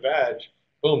awarded a badge,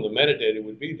 boom, the metadata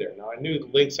would be there. Now, I knew the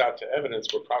links out to evidence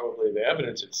were probably the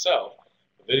evidence itself.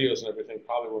 The videos and everything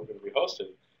probably weren't going to be hosted.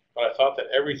 But I thought that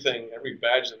every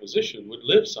badge that was issued would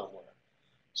live somewhere.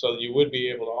 So that you would be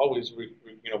able to always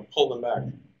pull them back.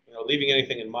 Leaving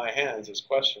anything in my hands is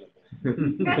questionable.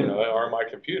 Or my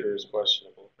computer is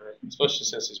questionable, especially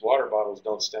since these water bottles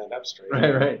don't stand up straight.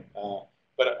 Right.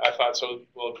 But I thought,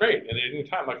 well, great. And at any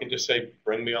time, I can just say,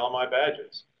 bring me all my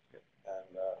badges.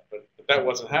 And but that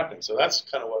wasn't happening. So that's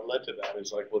kind of what led to that.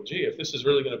 Is like, well, gee, if this is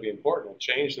really going to be important and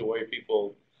change the way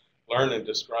people learn and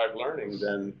describe learning,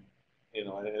 then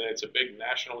and it's a big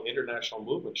national, international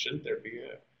movement. Shouldn't there be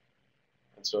a?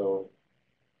 And so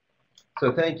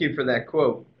thank you for that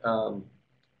quote.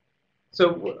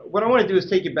 So what I want to do is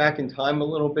take you back in time a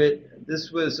little bit.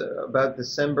 This was about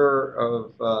December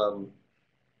of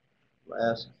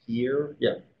last year.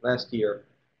 Yeah, last year.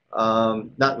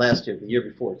 Not last year, the year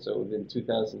before. So it was in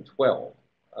 2012.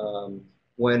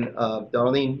 When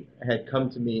Darlene had come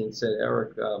to me and said,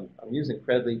 Eric, I'm using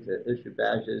Credly to issue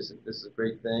badges. And this is a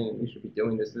great thing, and we should be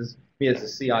doing this. This is me as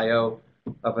the CIO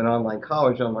of an online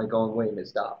college. I'm like going, wait a minute,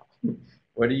 stop.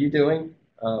 What are you doing?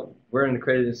 We're an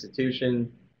accredited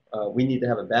institution. We need to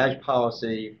have a badge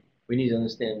policy. We need to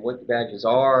understand what the badges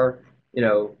are.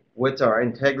 What's our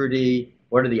integrity?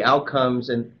 What are the outcomes?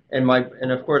 And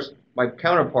of course my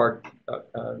counterpart,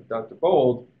 Dr.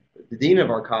 Bold, the dean of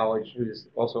our college, who is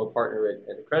also a partner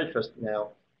at Accreditrust now.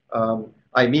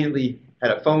 I immediately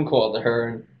had a phone call to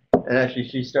her, and actually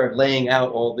she started laying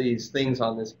out all these things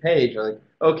on this page. I'm like,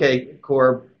 okay,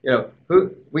 Korb,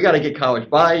 we got to get college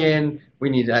buy-in. We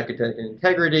need academic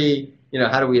integrity.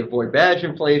 How do we avoid badge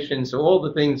inflation? So all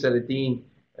the things that a dean,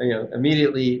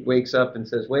 immediately wakes up and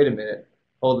says, wait a minute,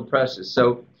 hold the presses.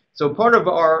 So part of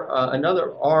our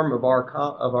another arm of our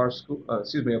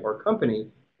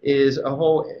company is a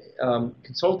whole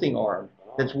consulting arm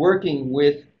that's working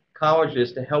with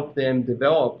colleges to help them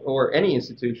develop, or any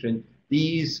institution,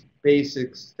 these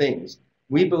basic things.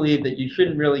 We believe that you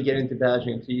shouldn't really get into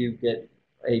badging until you get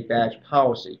a badge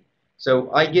policy.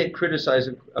 So I get criticized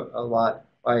a lot.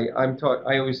 I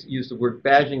always use the word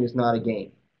badging is not a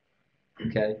game,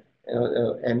 okay?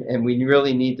 And we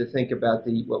really need to think about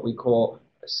what we call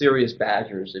serious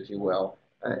badgers, if you will.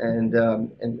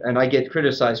 And I get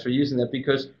criticized for using that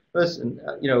because, listen,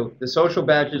 the social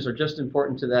badges are just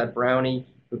important to that brownie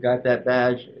who got that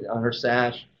badge on her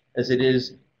sash as it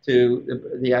is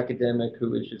to the academic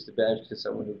who issues the badge to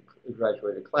someone who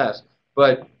graduated class.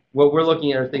 But what we're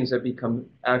looking at are things that become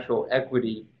actual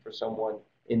equity for someone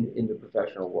in the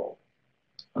professional world.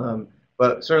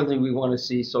 But certainly we want to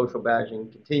see social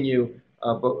badging continue,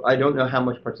 but I don't know how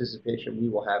much participation we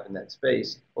will have in that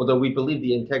space, although we believe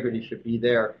the integrity should be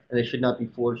there and they should not be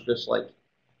forged just like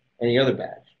any other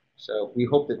badge. So we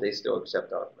hope that they still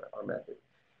accept our method.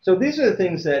 So these are the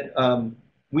things that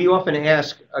we often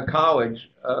ask a college,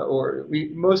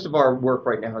 most of our work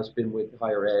right now has been with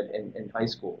higher ed and high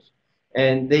schools.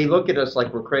 And they look at us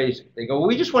like we're crazy. They go, well,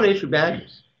 we just want to issue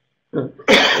badges.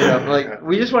 Like,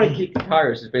 we just want to kick the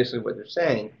tires is basically what they're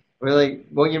saying. We're like,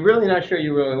 well, you're really not sure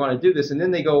you really want to do this. And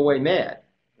then they go away mad,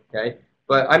 okay?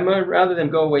 But I'd rather them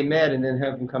go away mad and then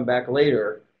have them come back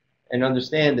later and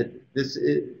understand that this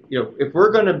is, if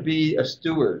we're going to be a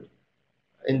steward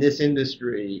in this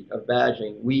industry of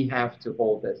badging, we have to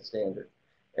hold that standard.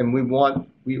 And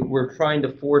we're trying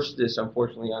to force this,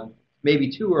 unfortunately, on maybe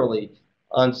too early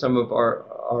on some of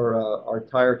our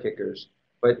tire kickers.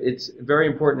 But it's very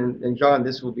important, and John,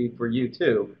 this will be for you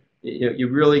too. You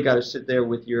really got to sit there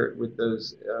with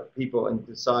those people and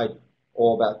decide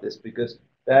all about this, because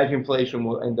badge inflation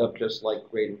will end up just like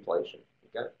grade inflation.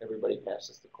 Everybody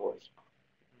passes the course.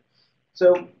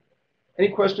 So, any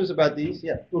questions about these?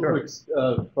 Yeah, real quick,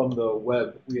 from the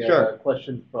web, we had a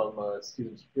question from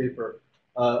Steven's paper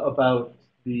about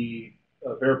the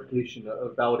verification,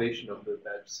 validation of the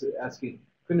badge, asking,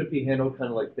 couldn't it be handled kind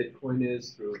of like Bitcoin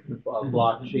is through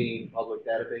blockchain public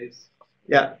database?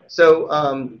 Yeah,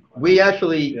 so we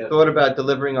actually thought about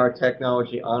delivering our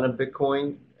technology on a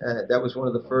Bitcoin. That was one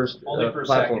of the first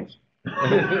platforms.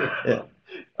 Yeah.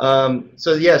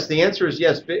 So yes, the answer is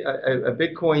yes. A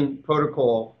Bitcoin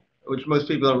protocol, which most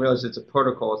people don't realize it's a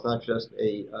protocol. It's not just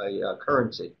a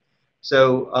currency.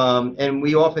 So and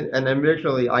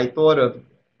originally I thought of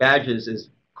badges as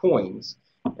coins,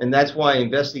 and that's why I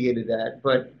investigated that.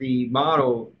 But the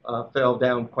model fell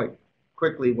down quite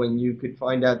quickly when you could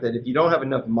find out that if you don't have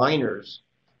enough miners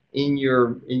in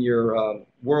your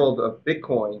world of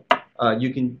Bitcoin,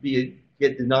 you can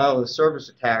get denial of service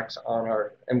attacks on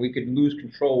and we could lose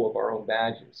control of our own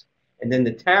badges. And then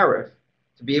the tariff,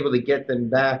 to be able to get them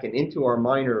back and into our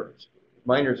miners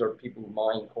are people who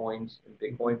mine coins in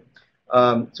Bitcoin.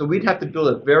 So we'd have to build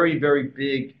a very, very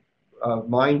big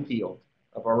minefield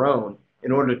of our own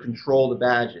in order to control the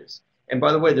badges. And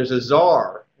by the way, there's a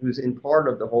czar who's in part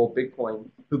of the whole Bitcoin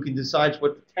who can decide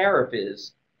what the tariff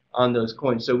is on those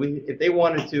coins. So if they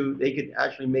wanted to, they could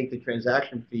actually make the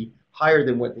transaction fee higher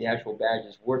than what the actual badge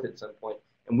is worth at some point.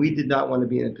 And we did not want to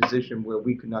be in a position where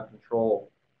we could not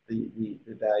control the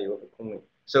value of a coin.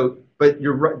 So, but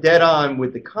you're dead on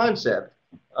with the concept,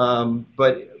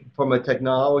 but from a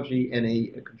technology and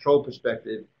a control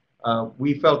perspective,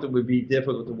 we felt it would be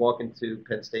difficult to walk into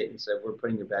Penn State and say, we're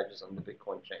putting your badges on the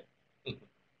Bitcoin chain.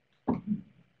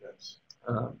 Yes.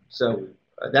 So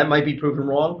that might be proven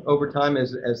wrong over time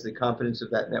as the confidence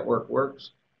of that network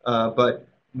works. But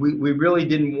we really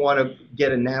didn't want to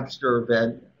get a Napster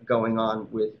event going on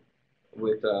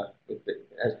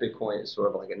as Bitcoin is sort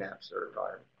of like a Napster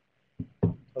environment.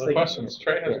 Other questions?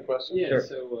 Trey has a question. Yeah, Sure.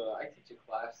 so I teach a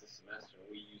class this semester, and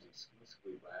we use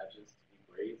exclusively badges to be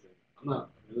grades, and I'm not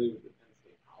familiar with the Penn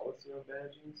State policy on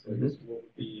badging, so I guess what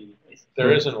would be...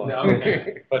 There isn't one. No,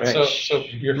 okay. But Right. so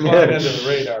you're flying under the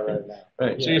radar right now.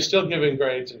 Right. So you're still giving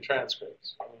grades and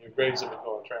transcripts. I mean, your grades have been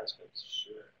going transcripts.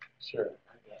 Sure.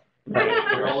 Right.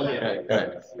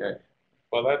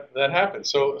 Well, that happens.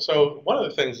 So one of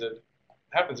the things that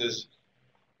happens is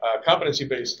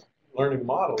competency-based learning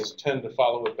models tend to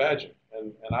follow with badging.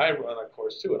 And I run a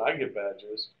course too, and I give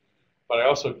badges, but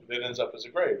it ends up as a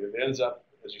grade. It ends up,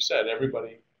 as you said,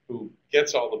 everybody who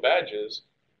gets all the badges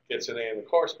gets an A in the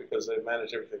course because they've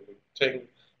managed everything.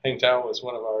 Heng Tao was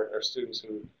one of our students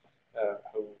who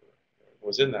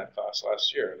was in that class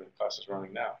last year, and the class is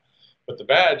running now. But the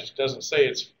badge doesn't say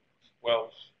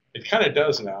it kind of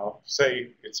does now.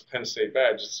 Say it's a Penn State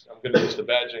badge. I'm going to use the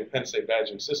Penn State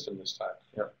badging system this time.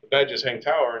 Yep. The badge is Heng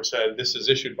Tower and said this is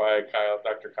issued by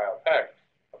Dr. Kyle Peck,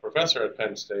 a professor at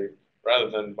Penn State, rather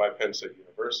than by Penn State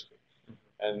University.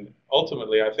 And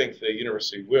ultimately, I think the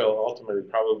university will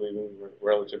probably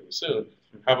relatively soon,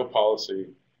 have a policy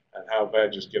and how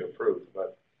badges get approved.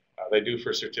 But they do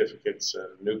for certificates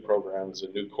and new programs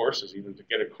and new courses. Even to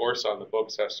get a course on the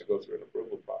books has to go through an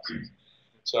approval process.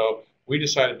 So we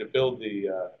decided to build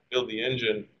the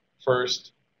engine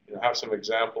first, have some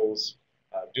examples,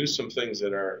 do some things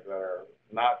that are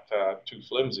not too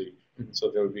flimsy, so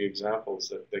there would be examples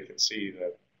that they can see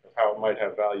of how it might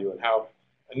have value and how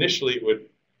initially it would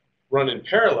run in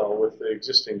parallel with the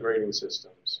existing grading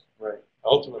systems. Right.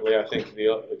 Ultimately, I think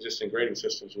the existing grading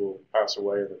systems will pass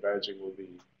away, and the badging will be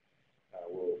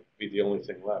the only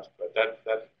thing left. But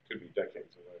that could be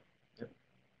decades away.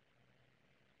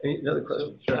 Any other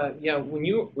questions? Sure. Yeah, when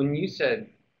you said,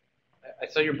 I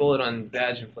saw your bullet on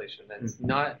badge inflation. That's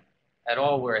not at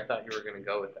all where I thought you were going to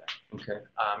go with that. Okay.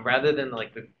 Rather than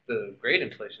like the grade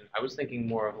inflation, I was thinking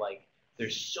more of like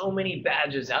there's so many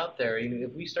badges out there.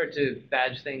 If we start to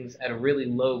badge things at a really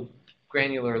low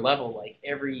granular level, like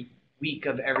every week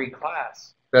of every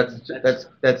class. That's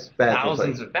bad.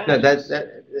 Thousands of badges.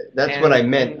 No, that's what I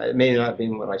meant. It may not have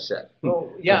been what I said. Well,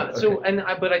 yeah. Okay. So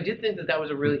but I did think that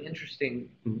was a really interesting.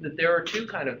 That there are two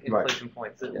kind of inflation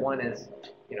points. That one is,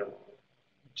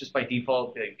 just by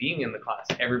default, like being in the class,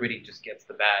 everybody just gets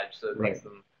the badge, so it makes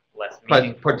them less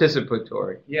meaningful.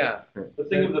 Participatory. Yeah. But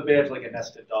think of the badge like a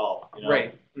nested doll,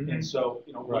 Right. And so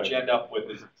what you end up with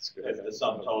is the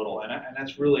sum total, and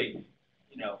that's really,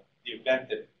 the event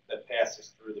that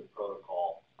passes through the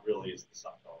protocol really is the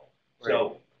sum total. Right.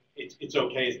 So it's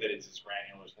okay that it's as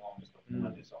granular as long as the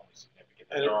blend is only significant.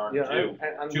 And there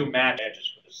aren't two match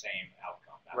badges for the same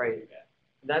outcome. Right.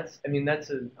 That's a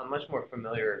much more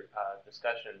familiar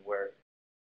discussion where,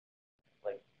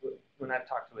 like, when I've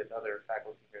talked with other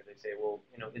faculty here, they say, well,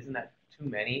 isn't that too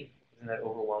many? Isn't that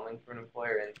overwhelming for an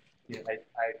employer? And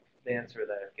the answer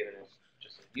that I've given is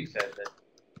just as you said, that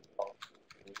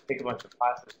take a bunch of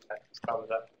classes, that comes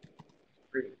up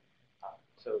free.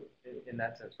 So in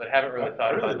that sense, but haven't really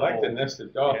thought about I really like the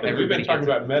nested doll. We've been talking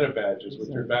about meta badges, which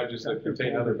are badges that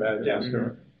contain other badges. Yeah,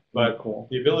 sure. But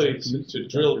the ability to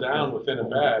drill down within a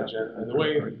badge, and the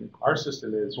way our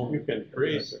system is, you can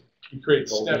create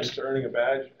steps to earning a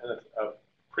badge, and a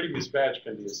previous badge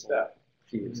can be a step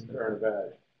to earn a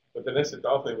badge. But the nested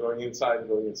doll thing, going inside and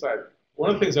going inside.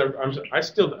 One of the things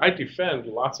I defend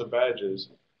lots of badges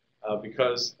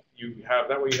because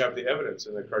that way you have the evidence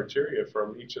and the criteria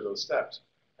from each of those steps.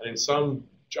 And in some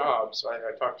jobs,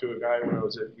 I talked to a guy when I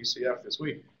was at UCF this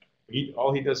week.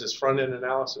 All he does is front-end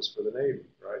analysis for the Navy,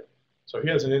 right? So he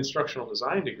has an instructional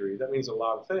design degree. That means a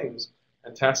lot of things.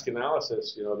 And task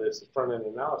analysis, this front-end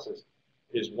analysis,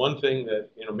 is one thing that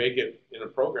may get in a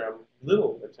program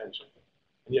little attention.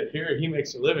 And yet here he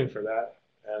makes a living for that,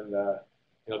 and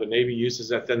the Navy uses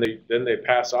that. Then they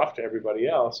pass off to everybody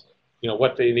else,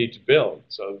 what they need to build.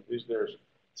 So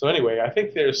anyway, I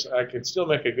think I can still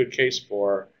make a good case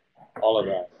for all of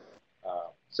that.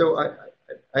 So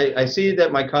I see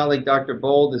that my colleague Dr.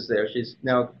 Bold is there. She's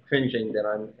now cringing that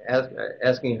I'm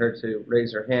asking her to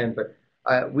raise her hand, but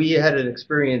we had an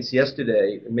experience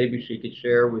yesterday, and maybe she could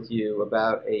share with you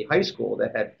about a high school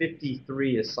that had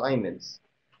 53 assignments.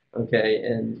 Okay,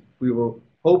 and we were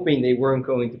hoping they weren't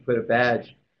going to put a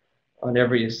badge on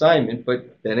every assignment,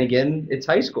 but then again, it's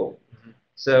high school. Mm-hmm.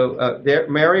 So,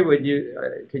 Mary, would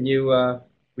you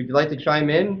like to chime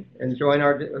in and join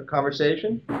our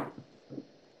conversation?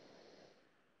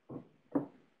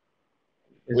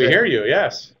 We hear you,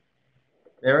 yes.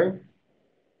 Mary?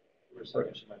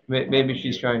 Maybe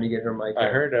she's trying to get her mic. I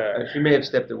heard. She may have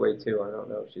stepped away too. I don't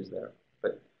know if she's there.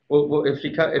 But well, if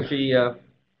she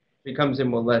comes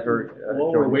in, we'll let her.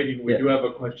 While we're waiting, we do have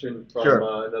a question from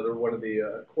another one of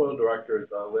the COIL directors.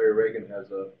 Larry Reagan has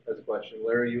a question.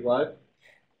 Larry, you live?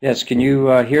 Yes. Can you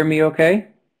hear me? Okay.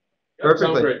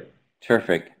 Perfectly. Great.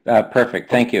 Terrific. Perfect.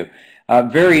 Thank you.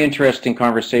 Very interesting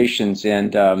conversations,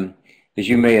 and as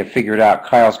you may have figured out,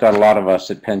 Kyle's got a lot of us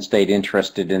at Penn State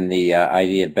interested in the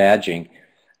idea of badging.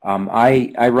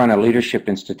 I run a leadership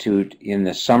institute in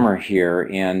the summer here,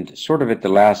 and sort of at the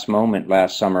last moment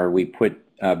last summer, we put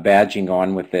badging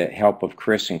on with the help of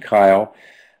Chris and Kyle.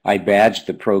 I badged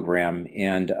the program,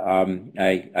 and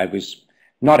I was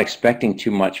not expecting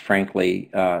too much, frankly.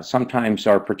 Sometimes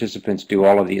our participants do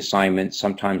all of the assignments,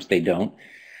 sometimes they don't.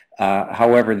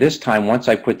 However, this time, once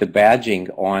I put the badging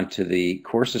onto the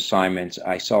course assignments,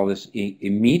 I saw this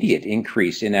immediate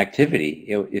increase in activity.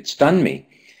 It stunned me.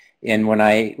 And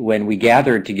when we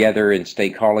gathered together in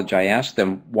State College, I asked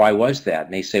them, why was that?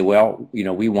 And they say, well,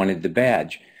 we wanted the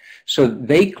badge. So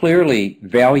they clearly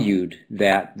valued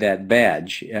that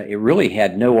badge. It really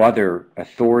had no other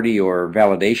authority or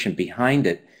validation behind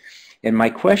it. And my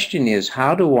question is,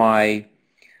 how do I...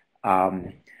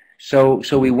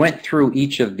 So we went through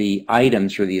each of the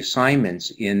items or the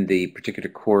assignments in the particular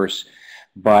course,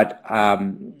 but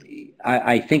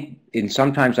I think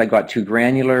sometimes I got too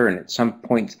granular, and at some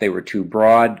points they were too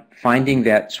broad. Finding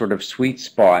that sort of sweet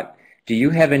spot, do you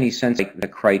have any sense of the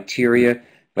criteria,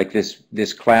 like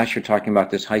this class you're talking about,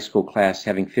 this high school class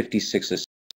having 56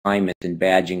 assignments and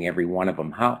badging every one of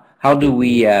them? How do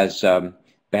we as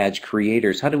badge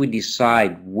creators, how do we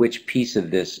decide which piece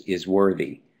of this is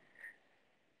worthy?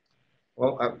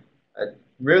 Well, I'd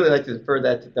really like to defer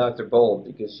that to Dr. Bold,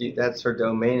 because that's her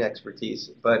domain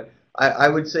expertise. But I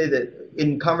would say that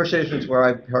in conversations where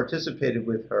I've participated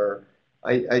with her,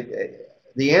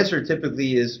 the answer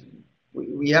typically is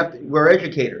we're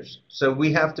educators, so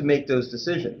we have to make those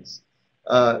decisions,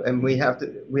 and we have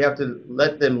to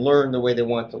let them learn the way they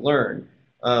want to learn.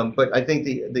 But I think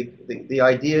the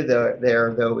idea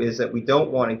there though is that we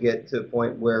don't want to get to a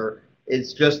point where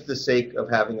it's just the sake of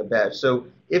having a badge. So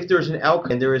if there's an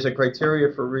outcome and there is a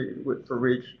criteria for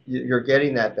which you're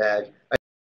getting that badge, I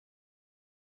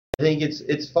think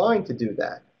it's fine to do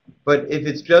that. But if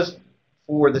it's just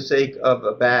for the sake of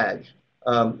a badge,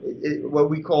 what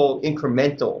we call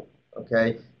incremental,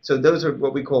 okay? So those are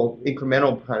what we call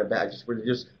incremental kind of badges, where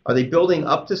are they building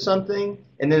up to something?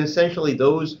 And then essentially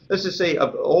those, let's just say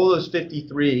of all those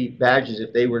 53 badges,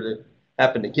 if they were to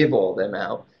happen to give all of them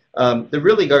out, they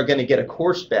really are going to get a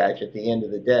course badge at the end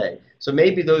of the day. So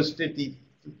maybe those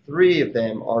 53 of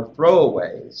them are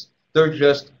throwaways. They're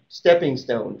just stepping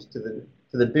stones to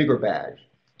the bigger badge.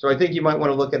 So I think you might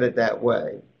want to look at it that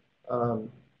way. So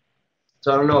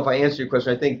I don't know if I answered your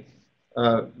question. I think,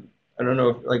 I don't know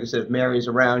if, like I said, if Mary's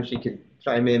around, she could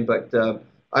chime in, but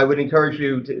I would encourage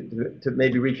you to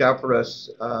maybe reach out for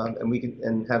us, and we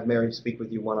can have Mary speak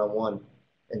with you one-on-one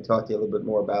and talk to you a little bit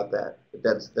more about that. But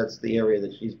that's the area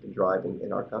that she's been driving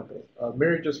in our company.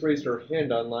 Mary just raised her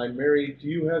hand online. Mary, do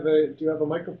you have a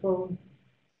microphone?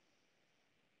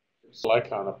 It's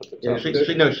icon up at the top.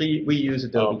 Yeah, we use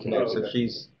Adobe Connect, so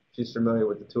she's familiar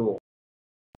with the tool.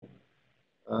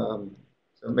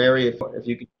 So Mary, if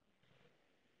you could,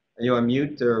 are you on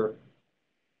mute or?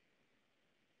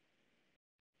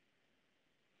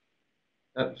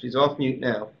 Oh, she's off mute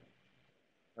now.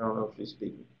 I don't know if she's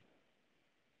speaking.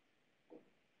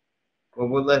 Well,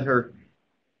 we'll let her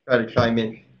try to chime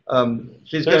in.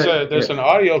 There's an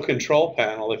audio control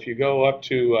panel. If you go up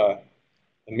to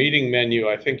the meeting menu,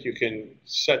 I think you can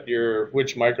set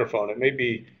which microphone. It may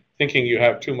be thinking you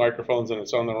have two microphones and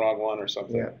it's on the wrong one or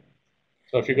something. Yeah.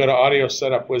 So if you go to Audio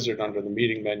Setup Wizard under the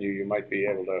meeting menu, you might be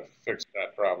able to fix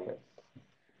that problem.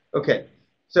 Okay.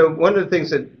 So one of the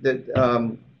things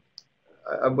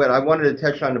what I wanted to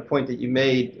touch on the point that you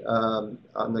made on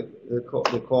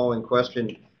the call in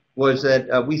question was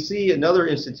that we see another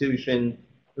institution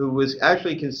who was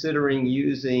actually considering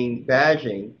using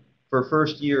badging for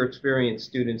first-year experienced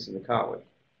students in the college,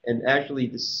 and actually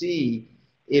to see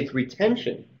if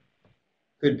retention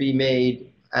could be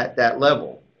made at that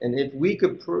level. And if we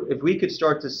could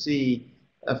start to see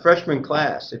a freshman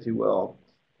class, if you will,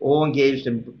 all engaged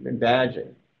in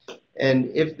badging, and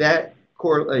if that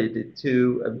correlated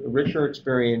to a richer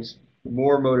experience,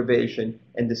 more motivation,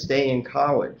 and to stay in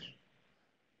college,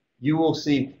 you will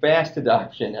see fast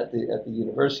adoption at the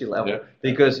university level,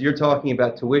 because you're talking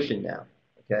about tuition now.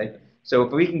 Okay, so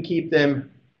if we can keep them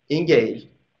engaged,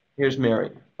 here's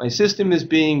Mary. My system is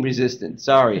being resistant.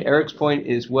 Sorry, Eric's point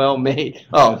is well made.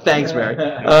 Oh, thanks, Mary.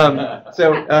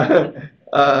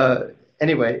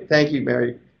 Anyway, thank you,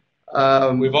 Mary.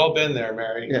 We've all been there,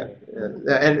 Mary. Yeah,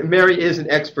 and Mary is an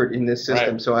expert in this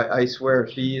system, Right. so I swear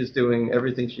she is doing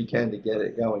everything she can to get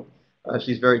it going.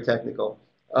 She's very technical.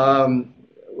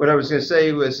 What I was going to say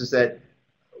is that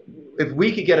if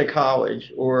we could get a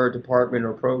college or a department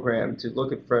or program to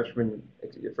look at freshman,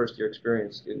 first-year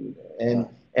experience student,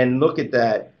 and look at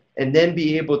that, and then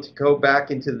be able to go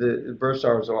back into the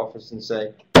bursar's office and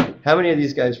say, how many of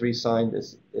these guys re-signed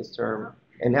this term,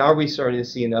 and how are we starting to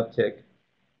see an uptick?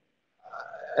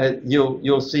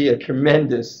 You'll see a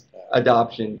tremendous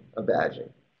adoption of badging,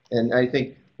 and I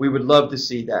think we would love to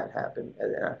see that happen at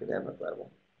an academic level.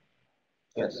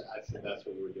 Yes. I think that's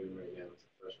what we're doing right now. It's a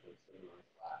freshman seminar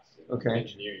class. Okay.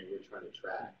 Engineering, we're trying to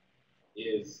track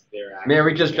is their.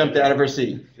 Mary just jumped out of her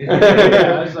seat. Yeah,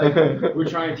 I was like, we're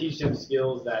trying to teach them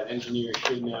skills that engineers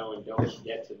should know and don't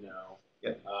get to know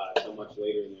so much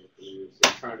later in their careers.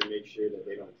 So we're trying to make sure that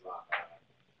they don't drop out.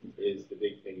 Is the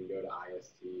big thing and go to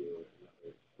IST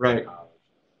or another college.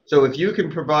 So if you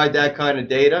can provide that kind of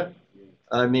data,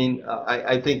 I mean,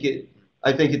 I think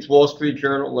it's Wall Street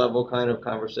Journal level kind of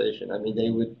conversation. I mean, they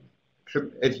would,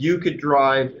 if you could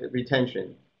drive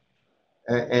retention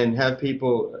and have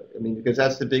people, I mean, because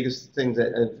that's the biggest thing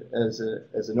that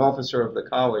as an officer of the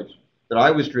college that I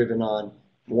was driven on,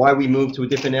 why we moved to a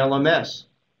different LMS,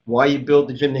 why you build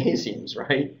the gymnasiums,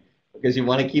 right? Because you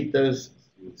want to keep those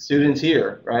students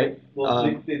here, right? Well,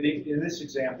 in this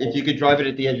example, if you could drive it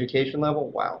at the education level,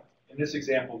 wow. In this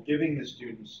example, giving the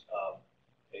students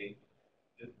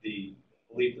the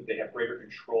belief that they have greater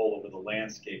control over the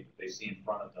landscape that they see in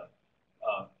front of them,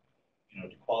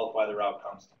 to qualify their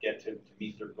outcomes, to get to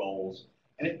meet their goals,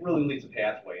 and it really leads a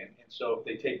pathway. And so if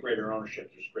they take greater ownership,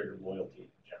 there's greater loyalty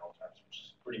in general terms, which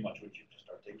is pretty much what you've just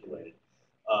articulated.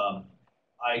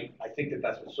 I think that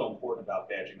that's what's so important about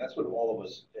badging. That's what all of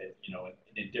us,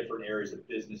 in different areas of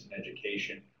business and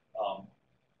education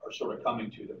are sort of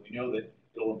coming to, that we know that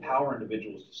it'll empower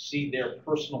individuals to see their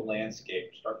personal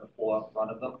landscape starting to pull out in front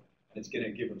of them, and it's going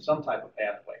to give them some type of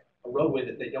pathway, a roadway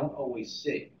that they don't always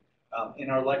see. In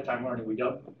our lifetime learning, we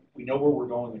know where we're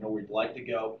going, we know where we'd like to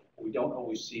go, but we don't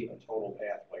always see a total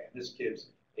pathway, and this gives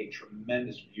a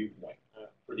tremendous viewpoint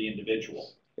for the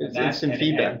individual. It's some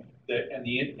feedback. And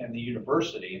the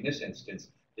university, in this instance,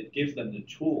 that gives them the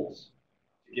tools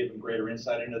to give them greater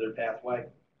insight into their pathway,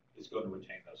 is going to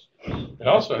retain those students. It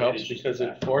also helps because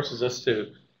it forces us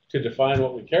to define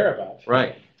what we care about.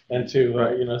 Right. And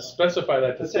to specify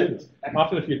that to students.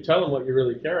 Often if you tell them what you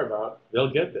really care about,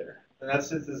 they'll get there. And that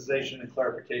synthesization and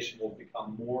clarification will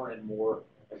become more and more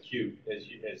acute as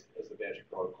the badging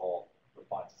protocol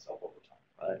refines itself over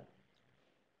time. Right.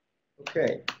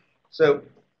 Okay. So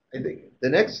I think the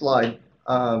next slide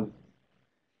I'll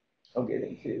get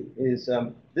into is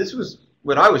this was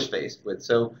what I was faced with.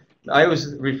 So I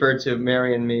always referred to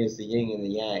Mary and me as the yin and the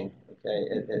yang,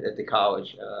 okay, at the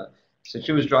college. So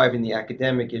she was driving the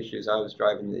academic issues, I was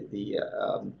driving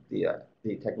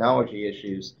the technology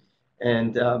issues,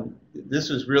 and this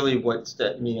was really what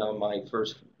set me on my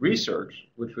first research,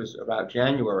 which was about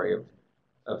January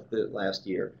of the last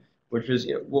year, which was,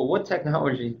 well, what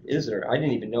technology is there? I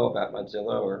didn't even know about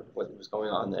Mozilla or what was going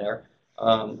on there.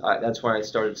 That's why I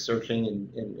started searching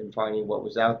and finding what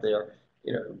was out there.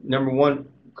 Number one,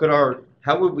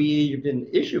 how would we even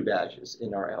issue badges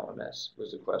in our LMS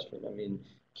was the question. I mean,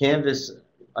 Canvas,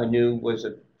 I knew, was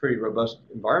a pretty robust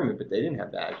environment, but they didn't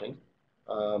have badging.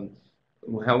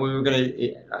 How we were going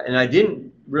to, and I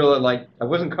didn't really I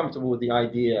wasn't comfortable with the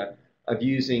idea of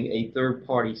using a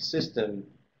third-party system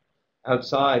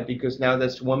outside, because now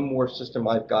that's one more system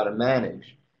I've got to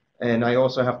manage. And I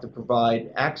also have to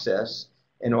provide access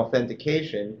and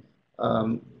authentication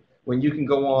when you can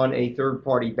go on a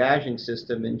third-party badging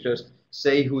system and just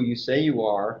say who you say you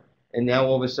are, and now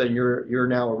all of a sudden you're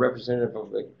now a representative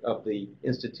of the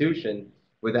institution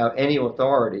without any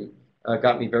authority,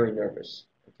 got me very nervous.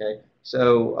 Okay,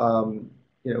 so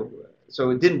you know,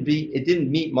 so it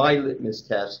didn't meet my litmus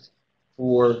test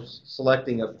for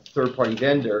selecting a third-party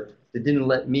vendor that didn't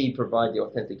let me provide the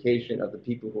authentication of the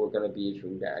people who are going to be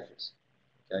issuing badges.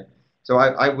 Okay, so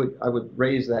I would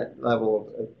raise that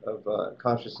level of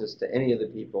consciousness to any of the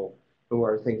people who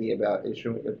are thinking about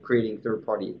creating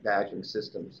third-party badging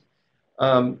systems.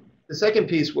 The second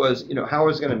piece was, you know, how I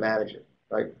was going to manage it.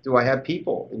 Right? Do I have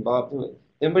people involved in it?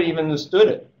 Nobody even understood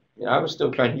it. You know, I was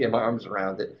still trying to get my arms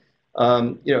around it.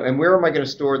 You know, and where am I going to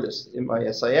store this in my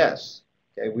SIS?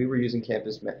 Okay, we were using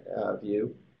Campus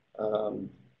View.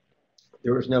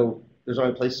 There's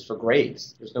only places for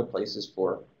grades. There's no places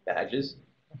for badges.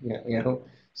 You know,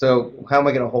 so how am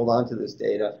I going to hold on to this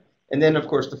data? And then, of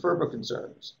course, the FERPA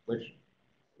concerns, which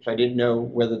I didn't know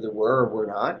whether there were or were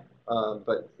not,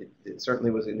 but it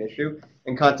certainly was an issue.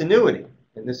 And continuity.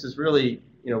 And this is really,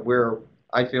 you know, where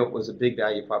I feel it was a big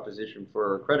value proposition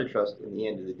for Accreditrust in the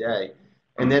end of the day.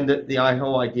 And then the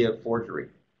whole idea of forgery.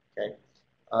 Okay.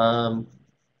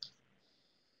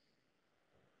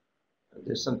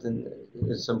 There's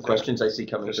some questions I see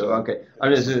coming. So okay,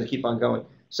 I'm just going to keep on going.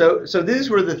 So these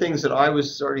were the things that I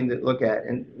was starting to look at,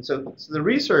 and so the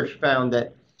research found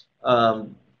that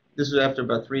this was after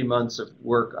about 3 months of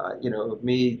work, you know, of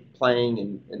me playing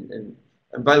and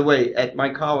by the way, at my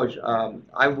college,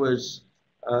 I was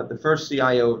the first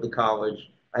CIO of the college.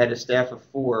 I had a staff of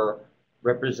 4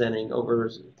 representing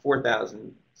over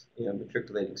 4,000, you know,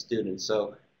 matriculating students.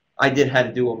 So I had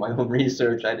to do all my own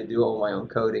research. I had to do all my own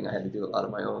coding. I had to do a lot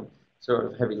of my own sort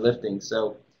of heavy lifting.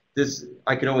 So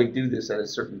I could only do this at a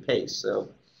certain pace. So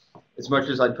as much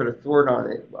as I put a thwart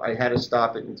on it, I had to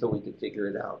stop it until we could figure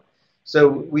it out. So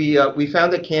we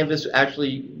found that Canvas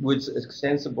actually was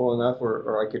extensible enough,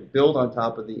 or I could build on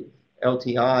top of the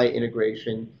LTI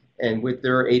integration, and with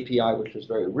their API, which was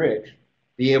very rich,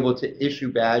 be able to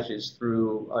issue badges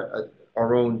through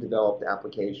our own developed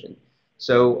application.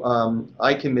 So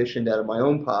I commissioned out of my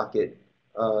own pocket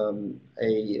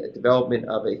a development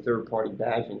of a third-party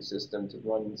badging system to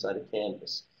run inside of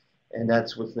Canvas. And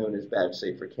that's what's known as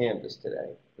BadgeSafe for Canvas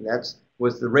today. And that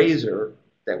was the razor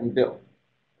that we built.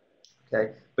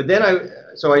 Okay, but then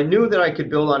I knew that I could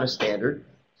build on a standard.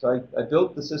 So I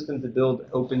built the system to build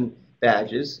open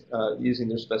badges using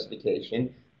their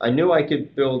specification. I knew I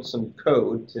could build some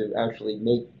code to actually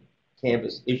make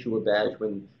Canvas issue a badge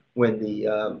when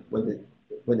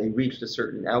they reached a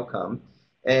certain outcome.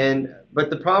 But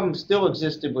the problem still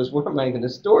existed was, where am I going to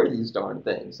store these darn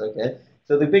things? Okay,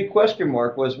 so the big question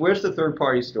mark was, where's the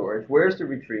third-party storage? Where's the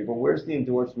retrieval? Where's the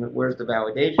endorsement? Where's the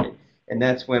validation? And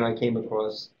that's when I came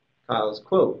across Kyle's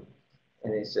quote,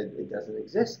 and he said it doesn't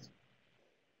exist.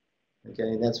 Okay,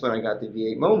 and that's when I got the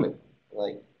V8 moment.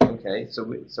 Like, okay, so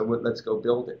let's go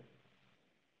build it.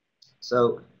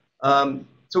 So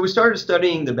we started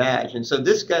studying the badge, and so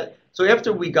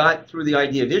after we got through the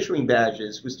idea of issuing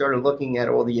badges, we started looking at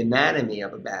all the anatomy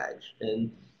of a badge,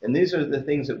 and these are the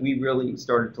things that we really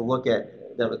started to look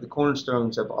at, that were the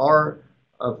cornerstones of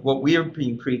what we have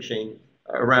been preaching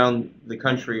around the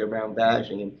country around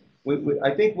badging. And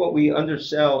I think what we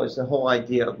undersell is the whole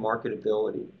idea of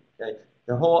marketability. Okay?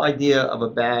 The whole idea of a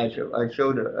badge. I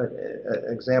showed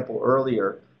an example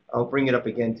earlier. I'll bring it up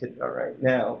again right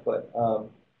now. But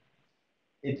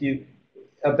every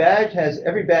badge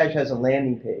has a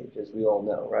landing page, as we all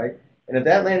know, right? And if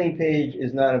that landing page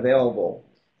is not available,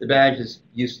 the badge is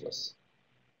useless.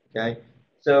 Okay.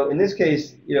 So in this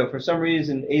case, you know, for some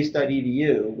reason,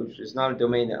 ace.edu, which is not a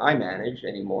domain that I manage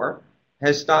anymore,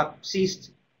 has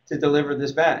ceased to deliver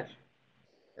this badge.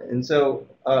 And so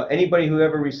anybody who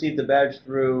ever received the badge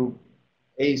through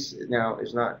ACE now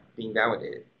is not being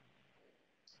validated.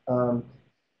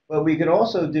 But we could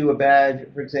also do a badge,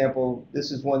 for example,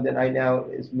 this is one that I now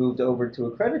is moved over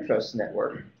to Accreditrust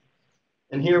network.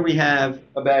 And here we have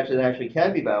a badge that actually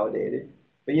can be validated.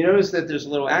 But you notice that there's a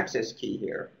little access key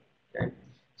here. Okay?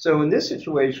 So in this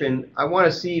situation, I want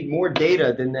to see more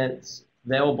data than that's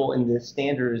available in the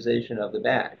standardization of the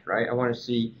badge, right? I want to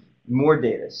see more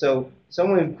data. So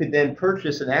someone could then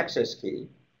purchase an access key,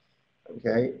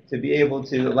 okay, to be able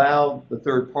to allow the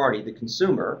third party, the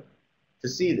consumer, to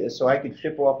see this. So I could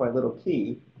ship off my little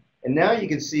key. And now you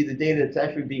can see the data that's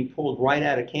actually being pulled right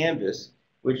out of Canvas,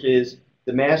 which is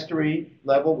the mastery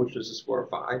level, which was a score of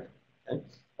 5. Okay?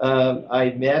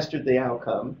 I mastered the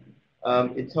outcome.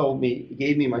 It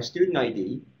gave me my student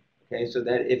ID, okay, so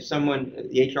that if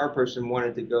the HR person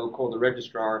wanted to go call the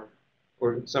registrar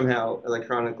or somehow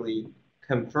electronically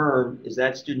confirm, is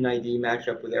that student ID match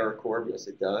up with Eric Korb? Yes,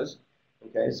 it does.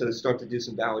 Okay, so start to do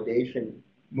some validation,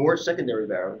 more secondary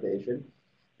validation.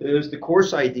 There's the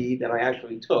course ID that I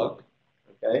actually took.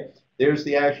 Okay, there's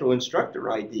the actual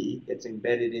instructor ID that's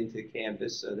embedded into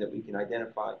Canvas so that we can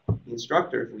identify the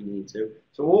instructor if we need to.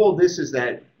 So all this is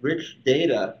that rich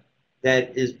data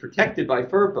that is protected by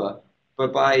FERPA,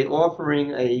 but by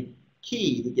offering a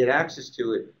key to get access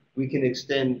to it, we can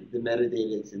extend the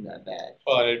metadata that's in that badge.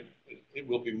 Well, it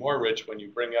will be more rich when you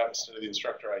bring out, instead of the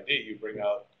instructor ID, you bring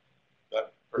out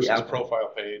that person's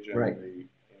profile page and right. the,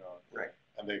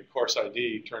 and the course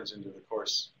ID turns into the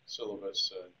course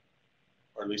syllabus,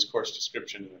 or at least course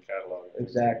description in the catalog.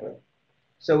 Exactly.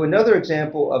 So another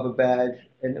example of a badge,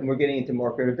 and we're getting into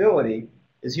marketability,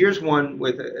 is here's one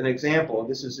with an example.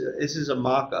 This is a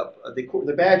mock-up.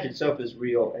 The badge itself is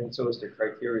real, and so is the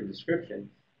criteria description.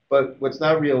 But what's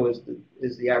not real is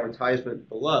the advertisement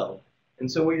below.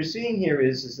 And so what you're seeing here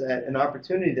is that an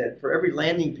opportunity that for every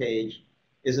landing page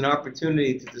is an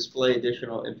opportunity to display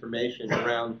additional information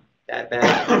around that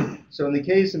badge. So in the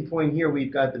case in point here,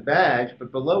 we've got the badge,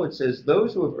 but below it says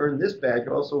those who have earned this badge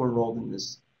are also enrolled in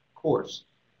this course.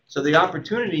 So the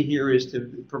opportunity here is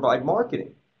to provide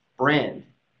marketing, brand,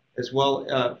 as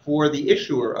well for the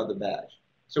issuer of the badge.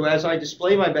 So as I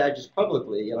display my badges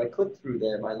publicly and I click through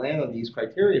them, I land on these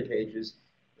criteria pages.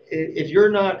 If you're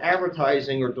not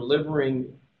advertising or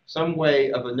delivering some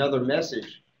way of another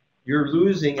message, you're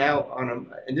losing out on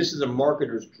and this is a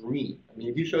marketer's dream. I mean,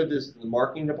 if you showed this to the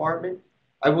marketing department,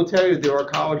 I will tell you there are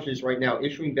colleges right now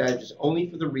issuing badges only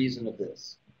for the reason of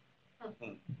this.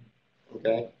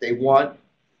 Okay, they want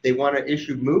to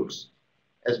issue MOOCs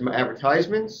as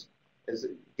advertisements, as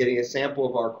getting a sample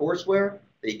of our courseware.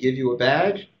 They give you a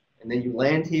badge, and then you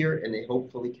land here, and they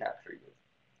hopefully capture you.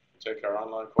 Take our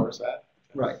online course at.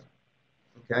 Right.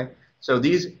 Okay. So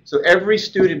every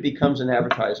student becomes an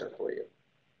advertiser for you.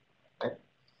 Okay.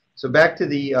 So back to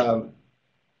the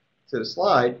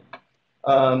slide.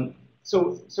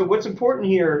 So what's important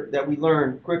here that we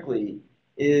learn quickly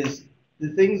is the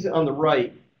things on the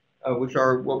right, which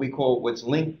are what we call what's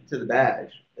linked to the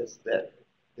badge. That's the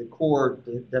core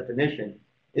definition.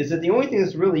 Is that the only thing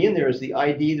that's really in there is the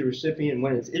ID, the recipient, and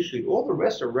when it's issued. All the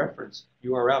rest are reference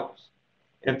URLs.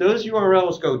 And if those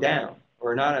URLs go down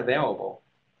or are not available,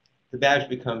 the badge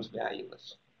becomes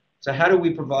valueless. So how do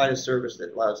we provide a service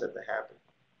that allows that to happen?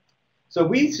 So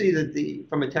we see that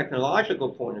from a technological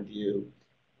point of view,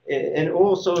 and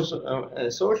also at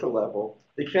a social level,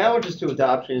 the challenges to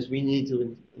adoption is we need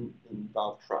to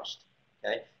involve trust.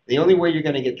 Okay? The only way you're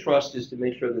going to get trust is to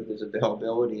make sure that there's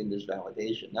availability and there's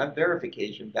validation, not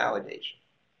verification, validation.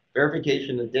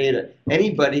 Verification of data.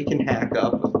 Anybody can hack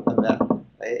up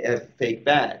a fake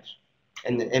badge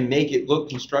and make it look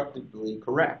constructively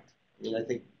correct. I mean, I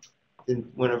think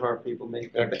one of our people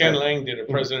made Ken Lang did a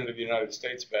President of the United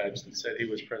States badge that said he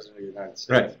was President of the United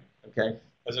States. Right. Okay.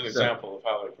 As an example of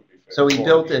how it can be fixed. So he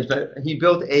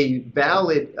built a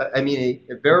valid,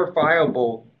 a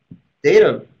verifiable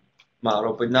data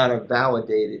model, but not a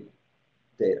validated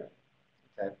data.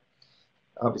 Okay.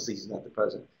 Obviously, he's not the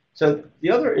president. So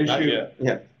the other issue,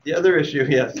 the other issue,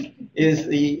 yes, is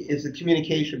the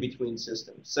communication between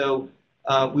systems. So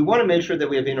we want to make sure that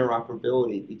we have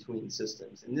interoperability between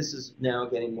systems, and this is now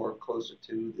getting more closer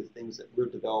to the things that we're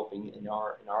developing in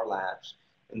our labs,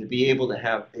 and to be able to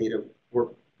have data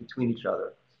work between each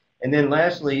other. And then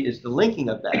lastly is the linking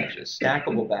of badges,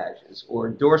 stackable badges, or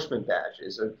endorsement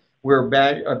badges, where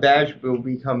a badge will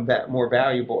become more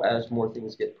valuable as more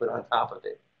things get put on top of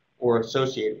it or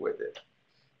associated with it.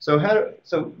 So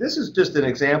this is just an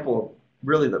example of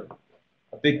really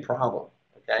a big problem,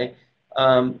 okay?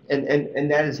 And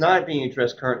that is not being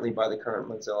addressed currently by the current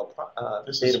Mozilla data model.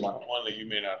 This is one that you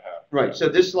may not have. Right, so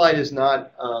this slide is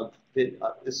not,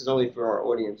 this is only for our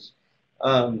audience,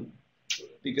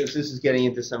 because this is getting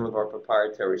into some of our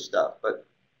proprietary stuff. But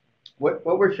what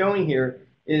we're showing here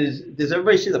is, does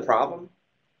everybody see the problem?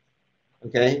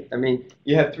 Okay, I mean,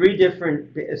 you have three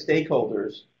different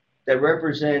stakeholders that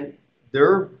represent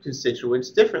their constituents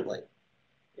differently.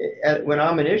 When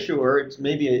I'm an issuer, it's a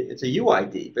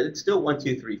UID, but it's still 1,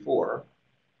 2, 3, 4.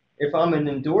 If I'm an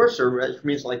endorser, it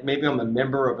means like maybe I'm a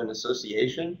member of an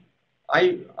association.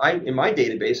 In my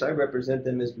database, I represent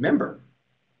them as member.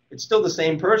 It's still the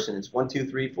same person. It's 1, 2,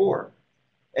 3, 4.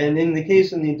 And in the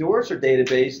case of the endorser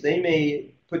database, they may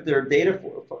put their data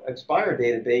expire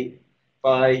date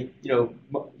by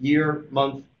year,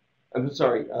 month.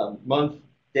 Month,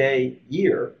 day,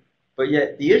 year. But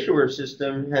yet the issuer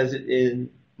system has it in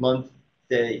month,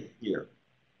 day, year.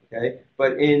 Okay.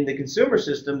 But in the consumer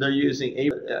system, they're using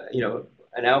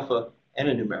an alpha and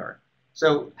a numeric.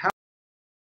 So how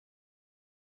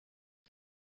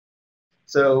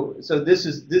So this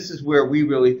is where we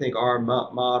really think our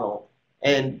model,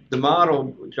 and the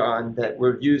model, John, that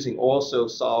we're using also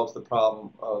solves the problem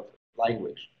of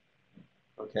language.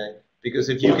 Okay, because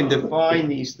if you can define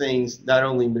these things not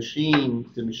only machine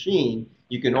to machine,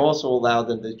 you can also allow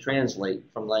them to translate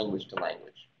from language to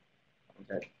language.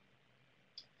 Okay.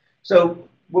 So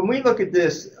when we look at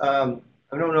this, I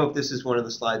don't know if this is one of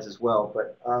the slides as well,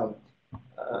 but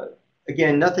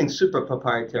again, nothing super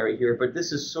proprietary here, but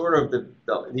this is sort of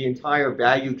the entire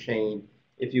value chain,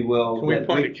 if you will. Can we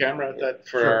point a camera at that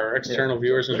for our external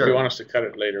viewers? And if you want us to cut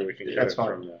it later, we can cut it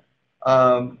from there.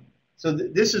 So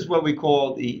this is what we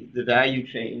call the value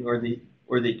chain, or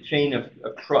the chain of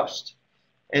trust.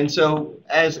 And so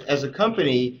as a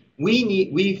company,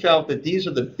 we felt that these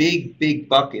are the big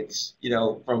buckets,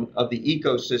 of the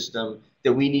ecosystem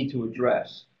that we need to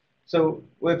address. So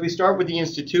if we start with the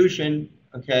institution,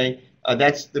 okay,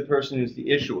 that's the person who's the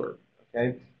issuer,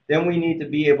 okay. Then we need to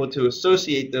be able to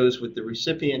associate those with the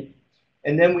recipient,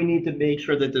 and then we need to make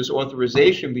sure that there's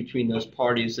authorization between those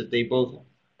parties, that they both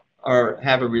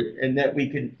and that we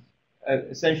can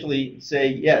essentially say,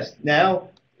 yes, now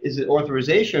is it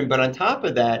authorization, but on top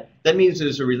of that, that means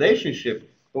there's a relationship,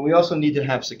 but we also need to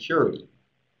have security,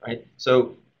 right?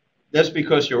 So just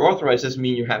because you're authorized doesn't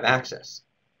mean you have access,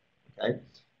 okay?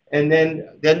 And then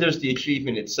there's the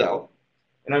achievement itself,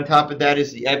 and on top of that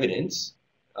is the evidence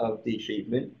of the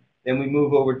achievement. Then we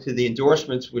move over to the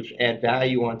endorsements, which add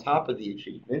value on top of the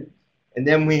achievement, and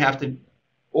then we have to,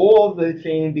 all the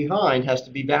chain behind has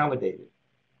to be validated,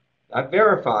 not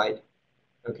verified.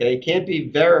 Okay, it can't be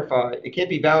verified. It can't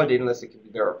be validated unless it can be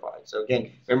verified. So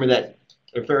again, remember that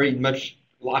they're very much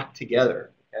locked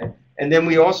together. Okay, and then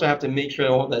we also have to make sure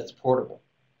all that's portable.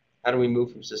 How do we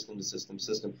move from system to system to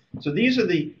system? So these are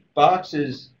the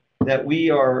boxes that we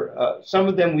are. Some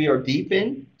of them we are deep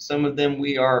in. Some of them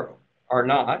we are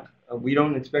not. We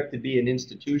don't expect to be an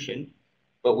institution,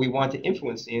 but we want to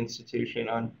influence the institution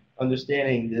on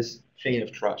understanding this chain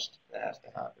of trust that has to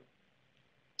happen.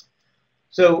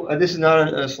 So this is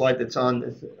not a slide that's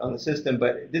on the system,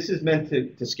 but this is meant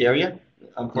to scare you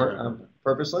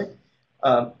purposely.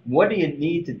 What do you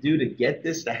need to do to get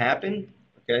this to happen?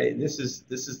 Okay, this is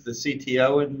the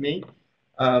CTO in me.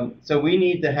 So we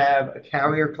need to have a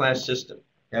carrier class system.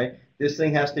 Okay, this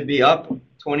thing has to be up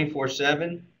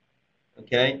 24/7.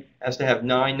 Okay, has to have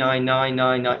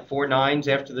 99999 4 nines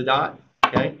after the dot.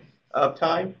 Okay,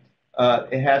 uptime.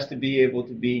 It has to be able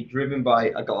to be driven by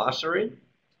a glossary.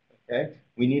 Okay,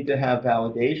 we need to have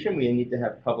validation. We need to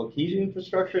have public key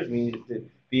infrastructures. We need to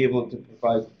be able to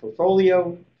provide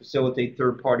portfolio, facilitate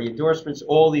third-party endorsements,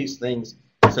 all these things.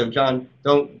 So John,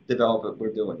 don't develop it.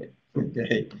 We're doing it.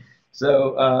 Okay,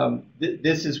 so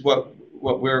this is what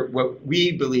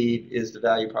we believe is the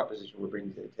value proposition we're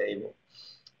bringing to the table.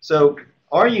 So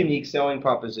our unique selling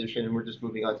proposition, and we're just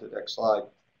moving on to the next slide,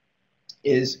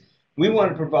 is we want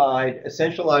to provide a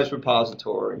centralized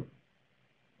repository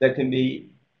that can be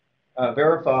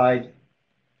verified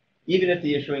even if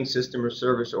the issuing system or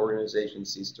service organization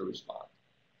cease to respond.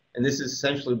 And this is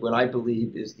essentially what I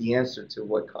believe is the answer to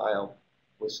what Kyle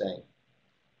was saying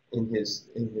in his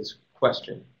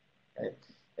question. Okay?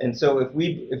 And so if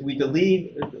we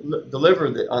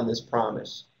deliver on this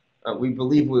promise, we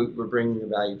believe we're bringing the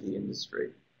value to the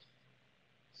industry.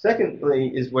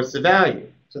 Secondly is what's the value?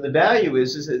 So the value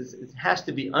is it has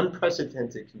to be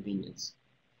unprecedented convenience.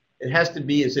 It has to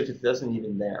be as if it doesn't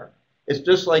even there. It's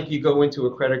just like you go into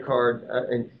a credit card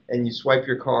and you swipe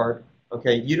your card.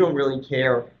 Okay, you don't really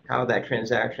care how that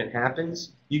transaction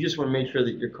happens. You just want to make sure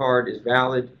that your card is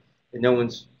valid and no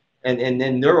one's, and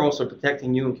then they're also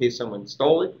protecting you in case someone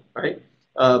stole it, right?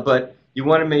 But you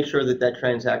want to make sure that that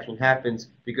transaction happens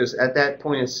because at that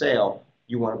point of sale,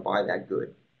 you want to buy that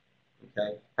good.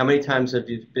 Okay, how many times have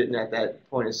you been at that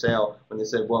point of sale when they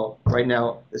said, well, right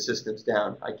now the system's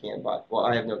down, I can't buy, well,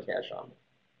 I have no cash on me,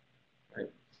 right?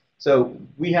 So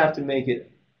we have to make it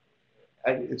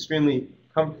extremely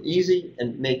easy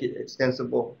and make it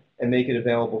extensible and make it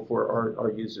available for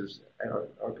our users and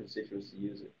our constituents to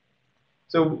use it.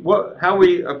 So how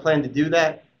we plan to do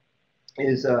that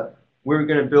is we're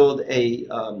going to build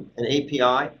an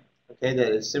API, okay,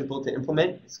 that is simple to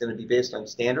implement. It's going to be based on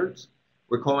standards.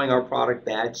 We're calling our product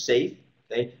badge safe.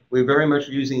 Okay, we're very much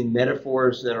using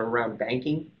metaphors that are around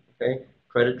banking. Okay,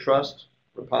 credit trust,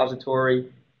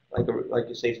 repository, like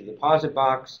a safety deposit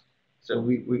box. So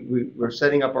we're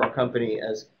setting up our company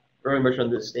as very much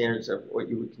under the standards of what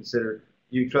you would consider.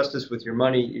 You trust us with your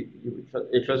money. You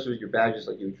trust us with your badges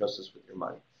like you would trust us with your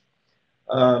money.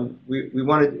 We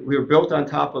were built on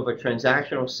top of a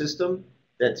transactional system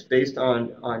that's based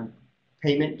on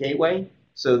payment gateway.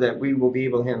 so that we will be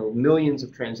able to handle millions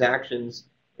of transactions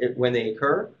when they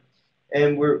occur.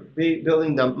 And we're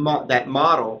building that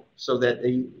model so that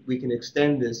we can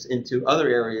extend this into other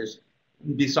areas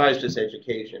besides just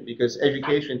education, because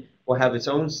education will have its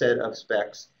own set of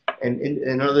specs,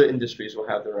 and other industries will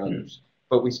have their others.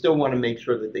 But we still want to make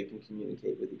sure that they can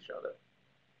communicate with each other.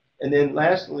 And then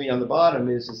lastly, on the bottom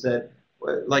is that,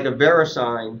 like a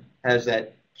VeriSign has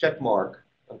that check mark,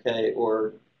 okay,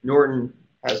 or Norton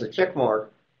has a check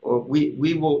mark, or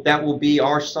that will be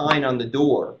our sign on the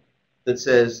door that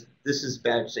says this is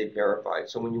badge safe verified.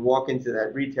 So when you walk into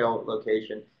that retail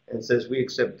location and it says we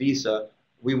accept Visa,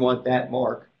 we want that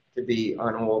mark to be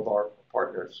on all of our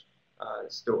partners'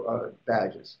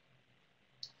 badges.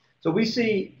 So we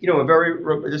see, you know,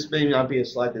 this may not be a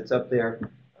slide that's up there,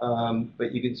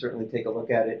 but you can certainly take a look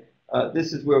at it.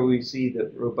 This is where we see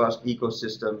the robust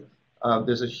ecosystem.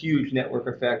 There's a huge network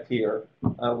effect here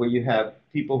where you have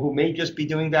people who may just be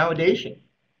doing validation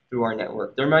through our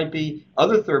network. There might be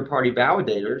other third-party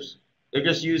validators. They're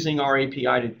just using our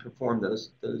API to perform those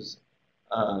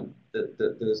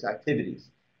activities.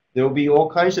 There will be all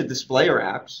kinds of displayer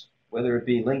apps, whether it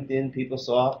be LinkedIn,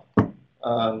 PeopleSoft.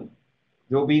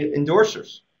 There will be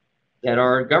endorsers that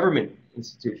are government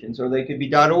institutions, or they could be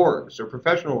 .orgs or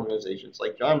professional organizations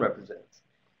like John represents.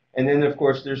 And then, of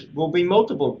course, will be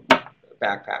multiple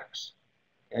backpacks.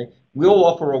 Okay? We'll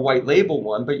offer a white label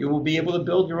one, but you will be able to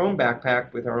build your own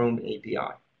backpack with our own API.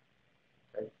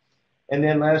 Okay? And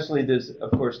then lastly, there's,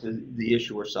 of course, the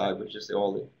issuer side, which is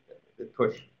all the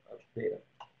push of data.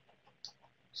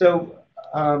 So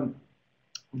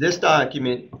this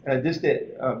document, this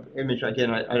image,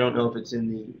 again, I don't know if it's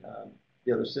in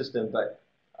the other system, but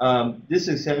this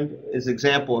is an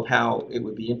example of how it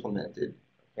would be implemented.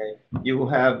 Okay? You will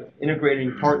have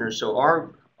integrating partners. So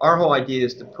our whole idea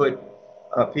is to put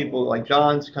people like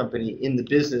John's company in the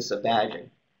business of badging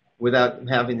without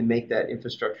having to make that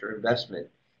infrastructure investment.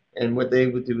 And what they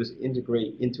would do is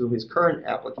integrate into his current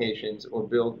applications or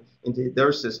build into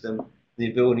their system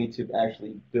the ability to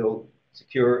actually build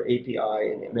secure API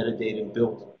and metadata and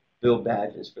build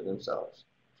badges for themselves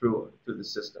through the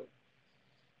system.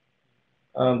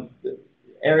 The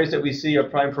areas that we see are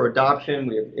prime for adoption.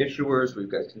 We have issuers, we've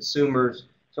got consumers.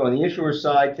 So on the issuer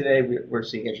side today, we're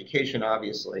seeing education,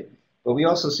 obviously, but we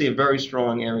also see a very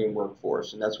strong area in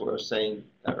workforce, and that's what I was saying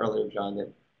earlier, John,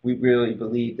 that we really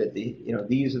believe that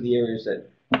these are the areas that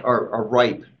are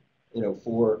ripe,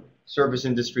 for service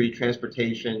industry,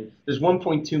 transportation. There's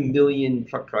 1.2 million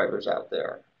truck drivers out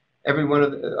there. Every one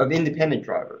of independent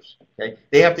drivers. Okay,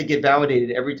 they have to get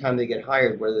validated every time they get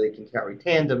hired, whether they can carry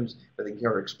tandems, whether they can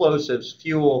carry explosives,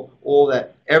 fuel, all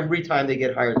that. Every time they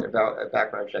get hired, a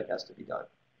background check has to be done.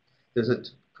 There's a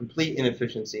complete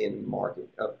inefficiency in the market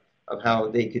of how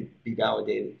they could be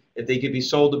validated. If they could be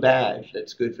sold a badge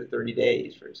that's good for 30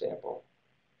 days, for example.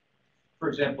 For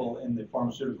example, in the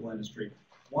pharmaceutical industry,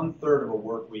 1/3 of a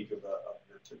work week of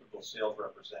your typical sales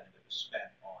representative is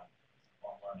spent on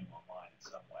learning online in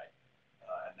some way,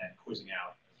 and then quizzing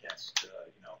out against,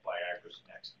 Viagra's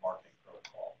next marketing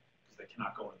protocol, because they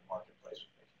cannot go into the marketplace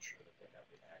with making sure that they have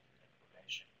the accurate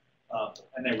information.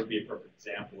 And that would be a perfect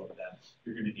example of that.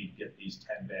 You're going to need to get these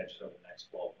 10 badges over the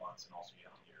next 12 months, and also you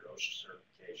have to get your OSHA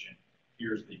certification.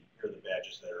 Here are the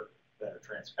badges that are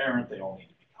transparent. They all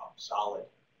need to become solid,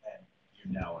 and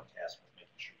you now are tasked with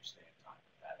making sure you stay in time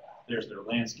with that. There's their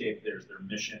landscape. There's their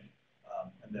mission,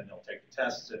 and then they'll take the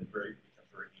tests, and becomes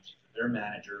very easy for their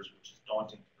managers, which is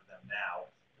daunting for them now,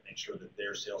 to make sure that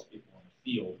their salespeople in the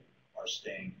field are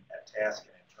staying at task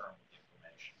and in turn with the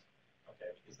information.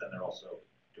 Okay, because then they're also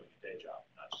doing a day job,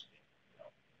 not just being,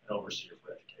 an overseer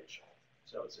for education.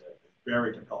 So it's a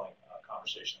very compelling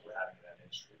conversation that we're having in that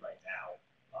industry right now,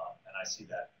 and I see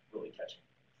that really catching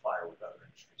fire with other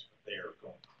industries. But they are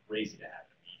going crazy to have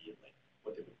it immediately.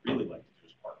 What they would really like to do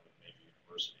is partner with a major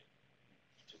university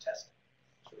to test it.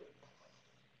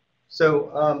 So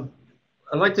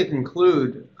I'd like to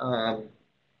conclude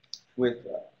with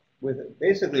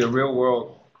basically a real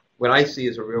world, what I see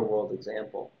as a real world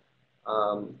example.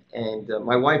 And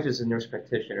my wife is a nurse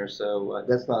practitioner, so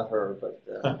that's not her, but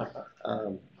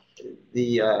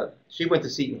she went to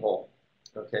Seton Hall,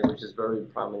 okay, which is a very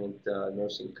prominent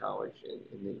nursing college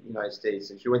in the United States,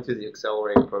 and she went through the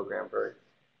accelerated program. Very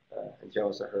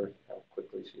jealous of her, how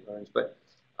quickly she learns. But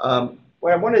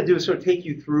what I want to do is sort of take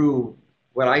you through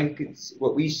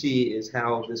what we see is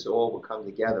how this all will come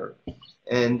together.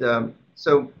 And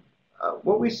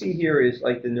what we see here is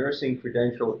like the nursing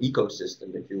credential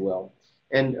ecosystem, if you will.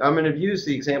 And I'm going to use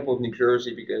the example of New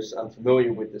Jersey because I'm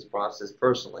familiar with this process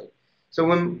personally. So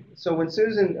when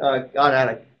Susan got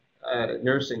out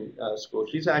nursing school.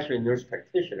 She's actually a nurse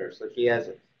practitioner, so she has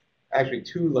actually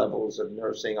 2 levels of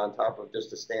nursing on top of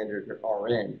just a standard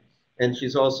RN. And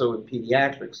she's also in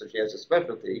pediatrics, so she has a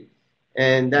specialty.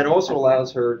 And that also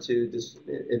allows her to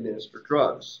administer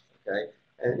drugs, okay,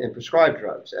 and prescribe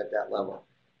drugs at that level.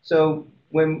 So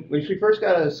when she first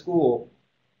got out of school,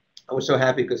 I was so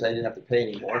happy because I didn't have to pay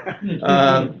anymore.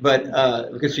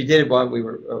 But because she did it while we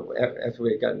were, after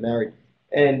we had gotten married.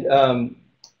 And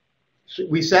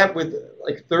we sat with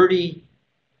like 30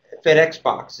 FedEx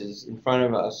boxes in front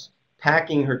of us,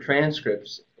 packing her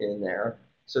transcripts in there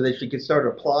so that she could start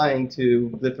applying to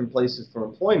different places for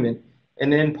employment.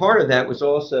 And then part of that was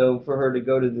also for her to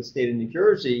go to the state of New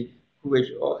Jersey, which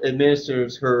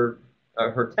administers her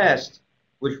test,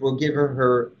 which will give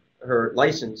her her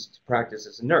license to practice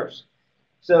as a nurse.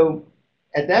 So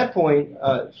at that point,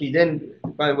 she then,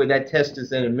 by the way, that test is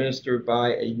then administered by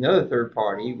another third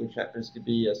party, which happens to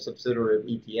be a subsidiary of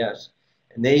ETS,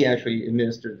 and they actually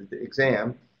administer the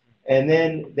exam. And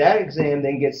then that exam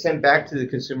then gets sent back to the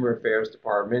Consumer Affairs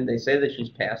Department. They say that she's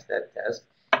passed that test,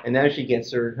 and now she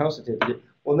gets her health certificate.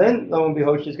 Well, then, lo and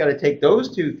behold, she's got to take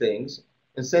those 2 things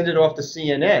and send it off to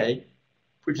CNA,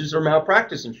 which is her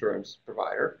malpractice insurance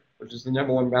provider, which is the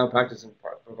 #1 malpractice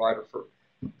provider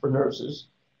for nurses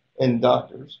and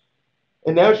doctors.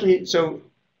 And now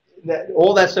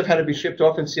all that stuff had to be shipped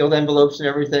off in sealed envelopes and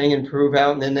everything and prove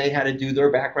out, and then they had to do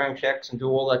their background checks and do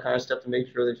all that kind of stuff to make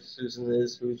sure that Susan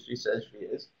is who she says she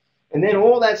is. And then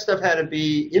all that stuff had to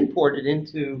be imported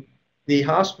into the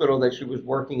hospital that she was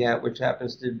working at, which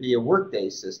happens to be a Workday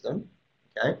system,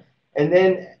 okay? And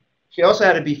then she also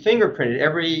had to be fingerprinted.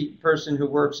 Every person who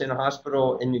works in a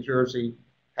hospital in New Jersey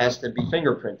has to be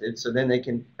fingerprinted, so then they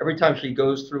can, every time she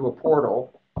goes through a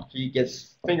portal, she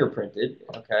gets fingerprinted,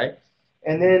 okay?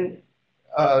 And then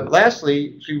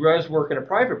lastly, she does work in a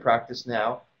private practice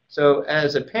now, so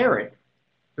as a parent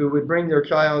who would bring their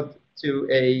child to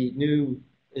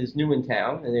is new in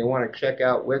town, and they want to check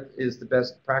out what is the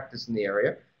best practice in the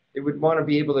area, they would want to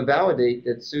be able to validate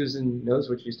that Susan knows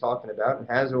what she's talking about and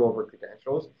has all of her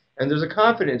credentials, and there's a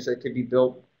confidence that could be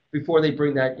built before they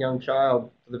bring that young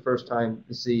child for the first time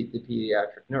to see the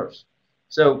pediatric nurse.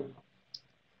 So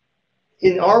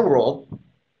in our world,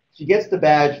 she gets the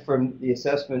badge from the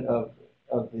assessment of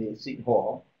the Seton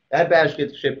Hall. That badge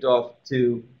gets shipped off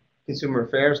to Consumer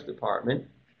Affairs Department,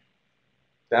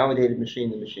 validated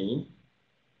machine to machine.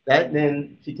 That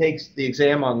then she takes the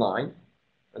exam online,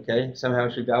 okay? Somehow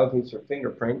she validates her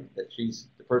fingerprint that she's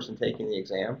the person taking the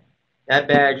exam. That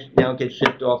badge now gets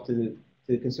shipped off to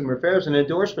the Consumer Affairs, and an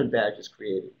endorsement badge is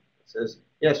created. It says,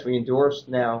 yes, we endorse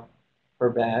now her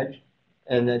badge,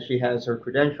 and that she has her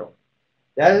credential.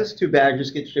 Those 2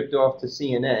 badges get shipped off to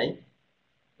CNA,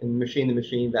 and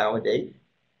machine-to-machine validate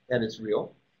that it's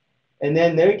real. And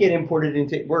then they get imported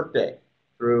into Workday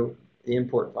through the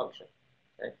import function.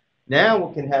 Okay? Now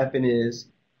what can happen is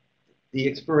the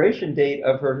expiration date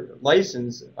of her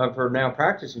license, of her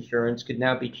malpractice insurance, could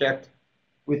now be checked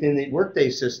within the Workday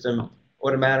system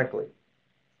automatically.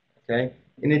 Okay?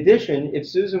 In addition, if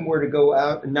Susan were to go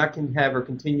out and not have her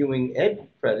continuing ed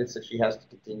credits that she has to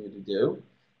continue to do,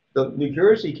 the New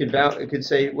Jersey could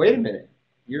say, wait a minute,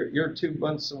 you're 2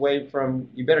 months away from,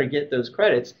 you better get those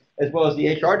credits, as well as the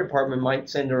HR department might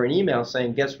send her an email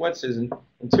saying, guess what, Susan,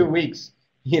 in 2 weeks,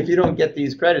 if you don't get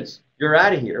these credits, you're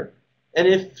out of here. And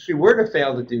if she were to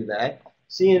fail to do that,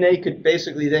 CNA could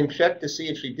basically then check to see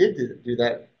if she did do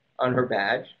that on her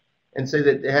badge and say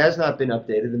that it has not been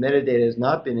updated, the metadata has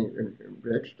not been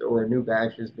enriched, or a new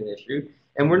badge has been issued,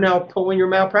 and we're now pulling your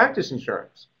malpractice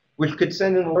insurance, which could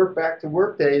send an alert back to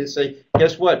Workday to say,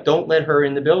 guess what, don't let her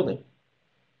in the building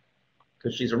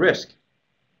because she's a risk.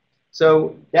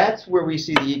 So that's where we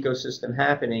see the ecosystem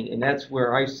happening, and that's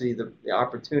where I see the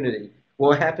opportunity.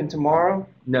 Will it happen tomorrow?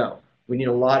 No. We need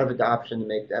a lot of adoption to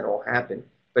make that all happen,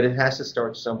 but it has to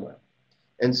start somewhere.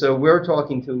 And so we're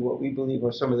talking to what we believe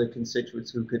are some of the constituents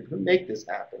who could make this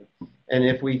happen. And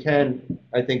if we can,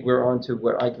 I think we're on to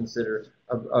what I consider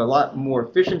a lot more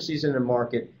efficiencies in the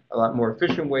market, a lot more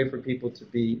efficient way for people to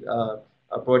be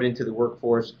brought into the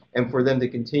workforce, and for them to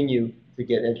continue to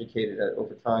get educated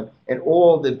over time. And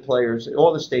all the players,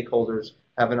 all the stakeholders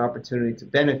have an opportunity to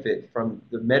benefit from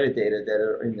the metadata that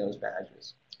are in those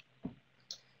badges.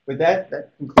 With that,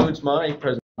 that concludes my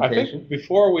presentation. I think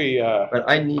before we... but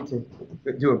I need to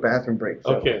do a bathroom break.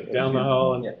 So. Okay, down the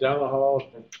hall, and down the hall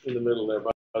in the middle there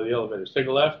by the elevators. Take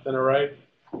a left and a right.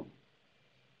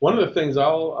 One of the things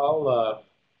I'll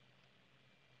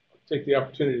take the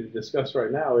opportunity to discuss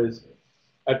right now is,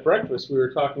 at breakfast we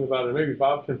were talking about, and maybe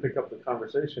Bob can pick up the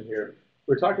conversation here,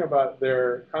 we're talking about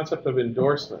their concept of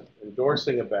endorsement,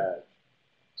 endorsing a badge.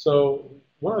 So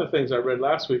one of the things I read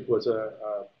last week was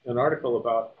an article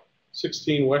about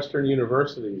 16 Western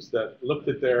universities that looked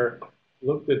at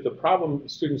the problem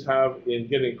students have in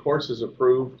getting courses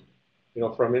approved,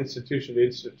 from institution to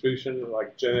institution,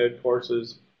 like gen ed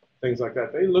courses, things like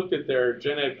that. They looked at their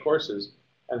gen ed courses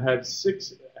and had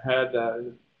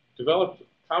developed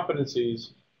competencies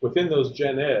within those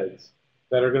gen eds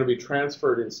that are going to be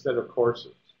transferred instead of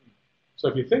courses. So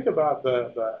if you think about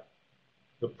the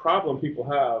problem people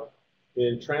have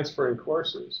in transferring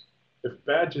courses, if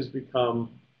badges become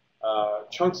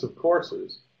chunks of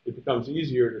courses, it becomes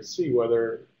easier to see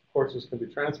whether courses can be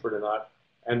transferred or not.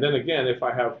 And then again, if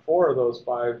I have 4 of those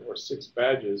 5 or 6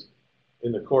 badges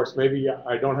in the course, maybe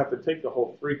I don't have to take the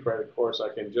whole 3-credit course.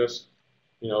 I can just,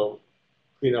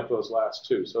 clean up those last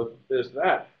 2. So there's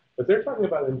that. But they're talking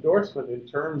about endorsement in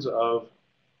terms of,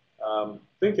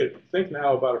 think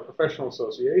now about a professional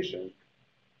association.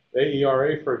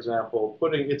 AERA, for example,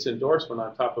 putting its endorsement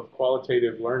on top of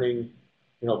qualitative learning,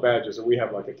 badges. And we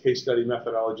have like a case study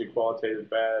methodology qualitative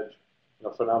badge,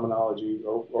 phenomenology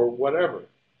or whatever.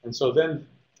 And so then,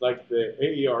 like the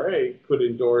AERA could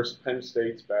endorse Penn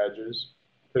State's badges,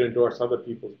 could endorse other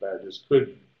people's badges,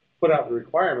 could put out the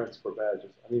requirements for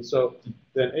badges. I mean, so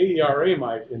then AERA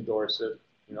might endorse it.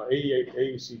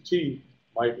 AECT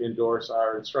might endorse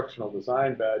our instructional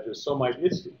design badges. So might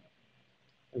ISTE.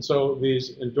 And so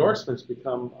these endorsements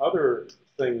become other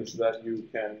things that you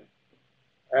can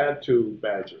add to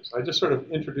badges. I just sort of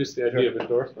introduced the idea of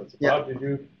endorsements. Yeah. Bob,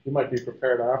 you might be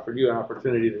prepared to offer you an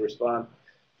opportunity to respond.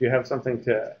 Do you have something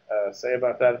to say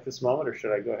about that at this moment, or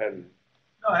should I go ahead and?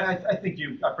 No, I think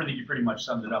you pretty much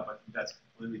summed it up. I think that's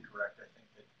completely correct. I think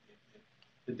that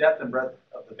the depth and breadth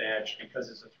of the badge, because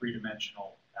it's a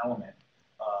 3-dimensional element,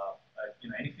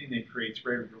 anything that creates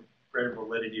greater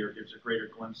validity or gives a greater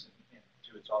glimpse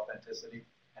into its authenticity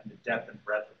and the depth and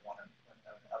breadth of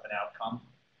an outcome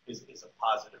is a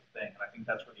positive thing. And I think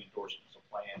that's where the endorsements will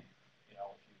play in. If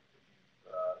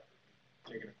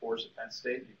you've taken a course at Penn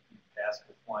State, you passed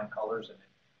with flying colors, and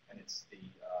it's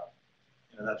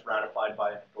that's ratified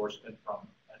by an endorsement from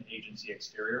an agency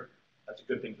exterior. That's a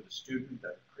good thing for the student.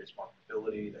 That creates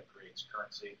marketability. That creates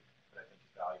currency that I think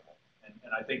is valuable.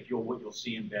 And I think what you'll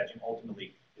see in badging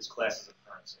ultimately is classes of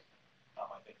currency.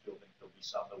 I think there'll be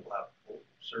some that will have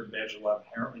certain badges will have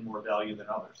inherently more value than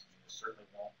others. It certainly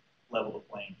won't level the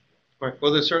playing field. Right.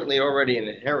 Well, there's certainly already an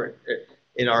inherent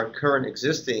in our current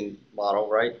existing model,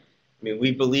 right? I mean,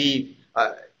 we believe.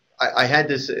 I had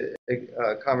this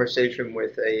conversation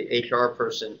with a HR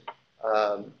person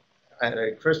at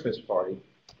a Christmas party,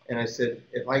 and I said,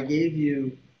 if I gave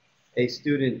you a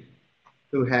student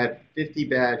who had 50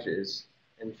 badges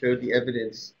and showed the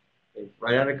evidence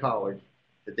right out of college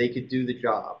that they could do the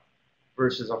job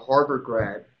versus a Harvard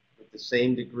grad with the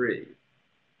same degree,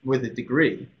 who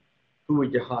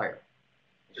would you hire?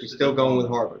 She's still going with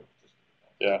Harvard.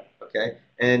 Yeah. Okay.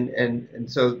 And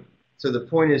so the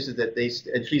point is that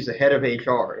and she's the head of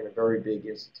HR in a very big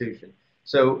institution.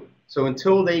 So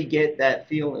until they get that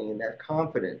feeling and that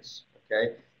confidence,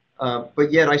 okay.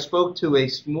 But yet I spoke to a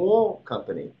small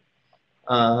company,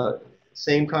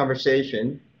 same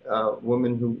conversation,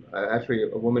 woman who actually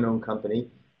a woman-owned company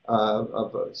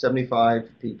of 75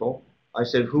 people. I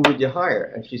said, who would you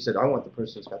hire? And she said, I want the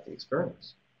person who's got the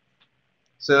experience.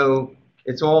 So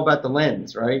it's all about the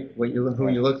lens, right? Who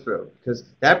you look through, because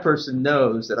that person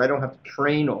knows that I don't have to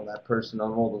train on that person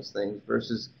on all those things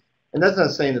versus, and that's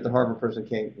not saying that the Harvard person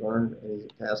can't learn any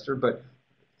faster, but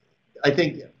I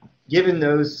think given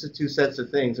those 2 sets of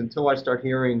things, until I start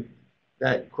hearing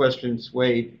that question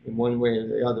swayed in one way or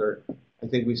the other, I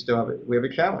think we still have a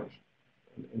challenge,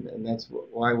 and that's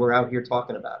why we're out here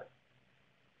talking about it.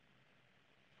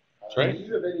 That's right. Do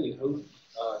you have any hope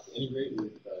to integrate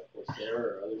with Coursera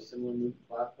or other similar MOOC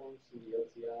platforms in the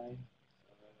OTI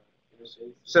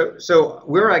interface? So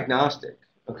we're agnostic,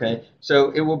 okay?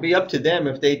 So it will be up to them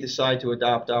if they decide to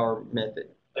adopt our method.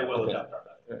 They will adopt our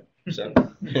method. So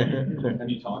have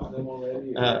you talked to them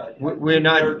already? We're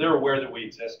not. They're aware that we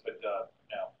exist, but no.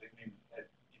 They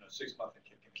 6 months in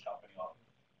kicking the company off.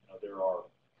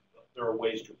 There are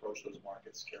ways to approach those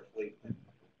markets carefully, and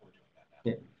we're doing that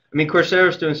now. Yeah. I mean,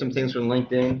 Coursera's doing some things from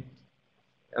LinkedIn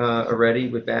already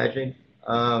with badging,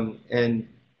 and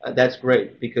that's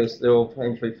great because they'll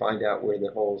eventually find out where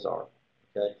the holes are.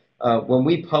 Okay. When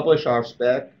we publish our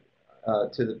spec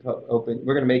to the open,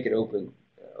 we're going to make it open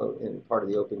in part of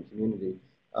the open community.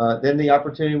 Then the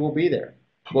opportunity will be there.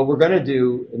 What we're going to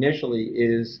do initially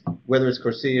is, whether it's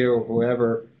Coursera or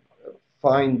whoever,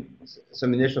 find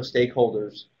some initial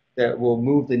stakeholders that will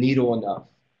move the needle enough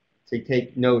to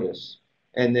take notice,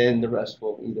 and then the rest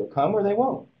will either come or they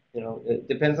won't. You know, it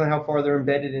depends on how far they're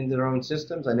embedded into their own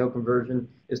systems. I know conversion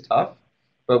is tough,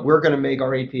 but we're going to make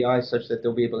our API such that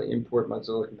they'll be able to import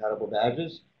Mozilla compatible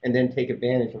badges and then take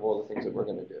advantage of all the things that we're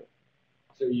going to do.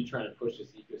 So are you trying to push this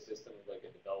ecosystem of like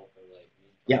a developer like me?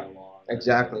 Yeah,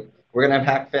 exactly. We're going to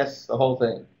have hackfests, the whole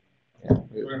thing. Yeah.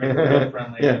 We're going to make it real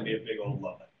friendly and be a big old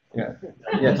love it. Yeah.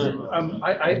 Yes.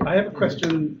 I have a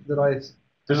question that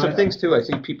There's some things too. I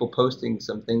see people posting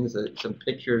some things, some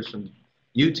pictures from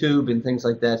YouTube and things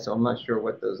like that. So I'm not sure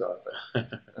what those are. But,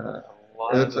 a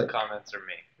lot of the comments are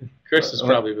me. Chris has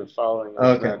probably been following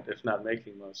them, if not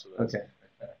making most of those. Okay.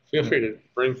 Feel free to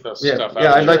bring stuff out.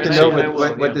 Yeah, I'd like to know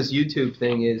what this YouTube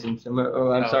thing is. And some.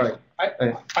 Oh, I'm sorry.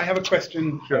 I have a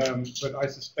question, but I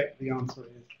suspect the answer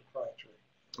is proprietary.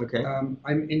 Okay.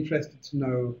 I'm interested to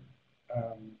know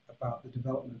about the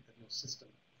development of your system.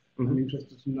 I'm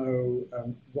interested to know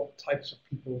what types of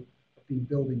people have been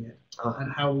building it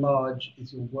and how large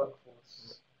is your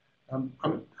workforce.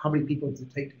 How many people does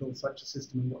it take to build such a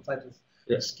system, and what types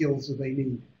of skills do they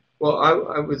need? Well,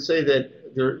 I would say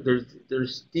that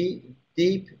there's deep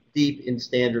in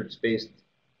standards-based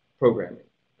programming.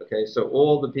 Okay, so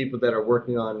all the people that are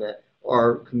working on that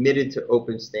are committed to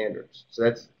open standards. So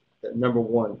that's the number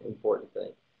one important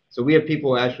thing. So we have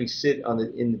people who actually sit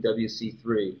in the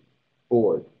WC3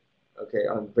 board, okay,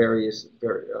 on various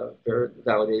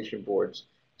validation boards.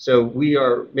 So we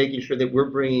are making sure that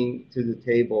we're bringing to the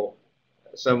table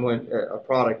a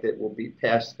product that will be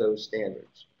past those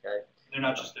standards. Okay. They're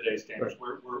not just today's standards.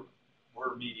 Right.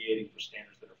 We're mediating for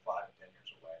standards that are 5 to 10 years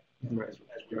away as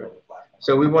we build the platform.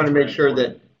 So we want to make sure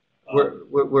that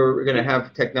we're going to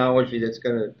have technology that's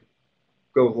going to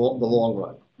go the long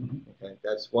run. Okay,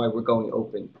 that's why we're going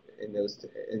open in those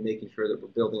and making sure that we're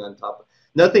building on top of.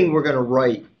 Nothing we're going to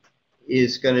write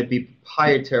is going to be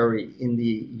proprietary in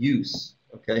the use.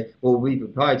 Okay, what will be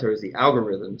proprietary is the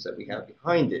algorithms that we have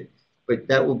behind it, but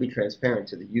that will be transparent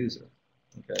to the user.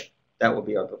 Okay, that will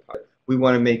be our proprietary. We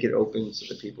want to make it open so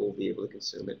that people will be able to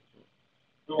consume it.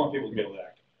 We want people to be able to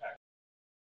act.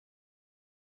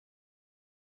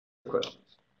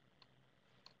 Questions?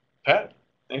 Pat,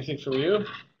 anything from you?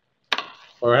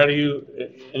 Or how do you,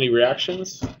 any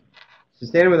reactions? She's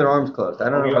standing with her arms closed. I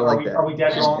don't know if I like that. Are we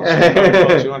dead wrong?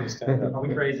 Do you understand that? Are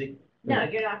we crazy? No,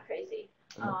 you're not crazy.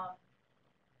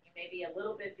 You may be a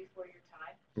little bit before your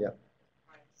time. Yeah.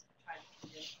 Trying to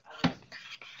convince others.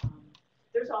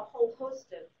 There's a whole host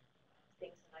of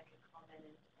things that I could comment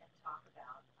and talk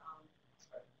about.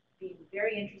 Being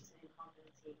very interested in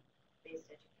competency-based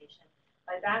education.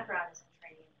 My background is in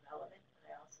training and development, but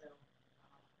I also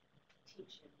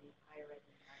teach in the higher ed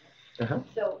environment.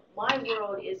 So my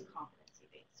world is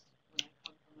competency-based when I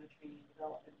come from a training and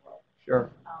development world. Sure.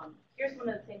 Here's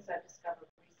one of the things I've discovered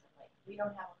recently. We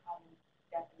don't have a common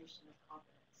definition of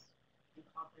competence and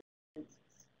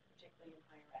competencies, particularly in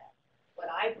higher ed.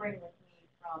 What I bring with me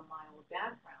from my old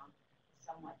background is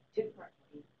somewhat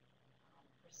differently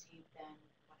perceived than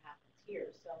what happens here.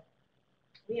 So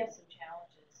we have some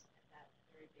challenges at that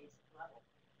very basic level.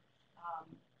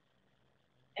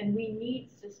 And we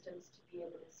need systems to be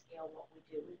able to scale what we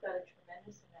do. We've got a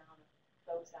tremendous amount of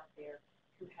folks out there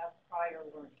who have prior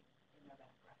learning in their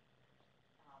background.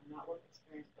 Not work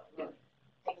experience, but learning.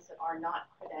 Things that are not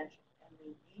credential, and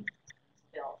we need systems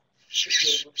built to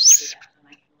be able to do that. And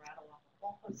I can rattle off a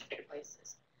whole host of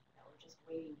places that we're just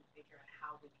waiting to figure out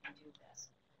how we can do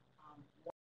this.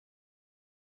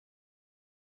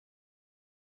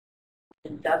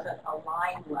 It doesn't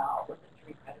align well with the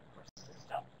 3-credit course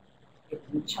system. It's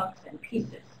in chunks and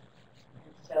pieces.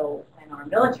 And so when our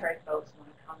military folks want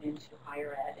to come into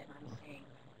higher ed, and I'm saying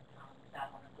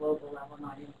that on a global level,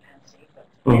 not in Penn State, but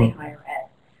to any higher ed,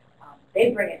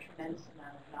 they bring a tremendous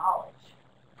amount of knowledge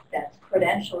that's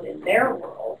credentialed in their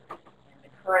world, and the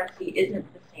currency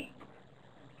isn't the same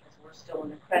because we're still in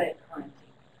the credit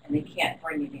currency, and they can't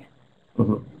bring it in.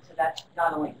 And so that's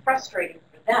not only frustrating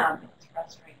for them, it's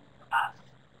frustrating for us.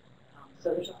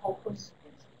 So there's a whole host of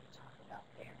things we can talk about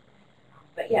there.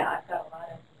 But yeah, I've got a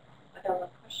lot of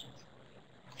questions for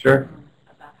you. Sure.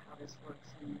 About how this works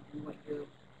and what you're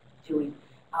doing.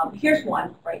 Here's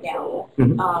one right now.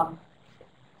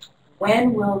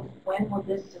 When will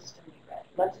this system be ready?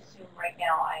 Let's assume right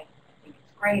now I think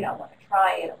it's great. I want to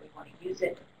try it. We want to use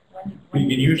it.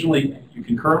 You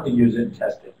can currently use it and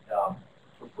test it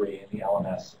for free in the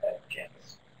LMS at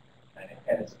campus,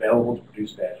 and it's available to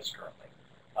produce badges currently.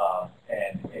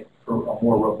 For a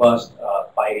more robust,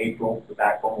 by April, the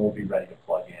backbone will be ready to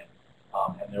plug in,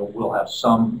 and we'll have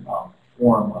some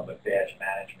form of a badge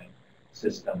management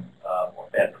system or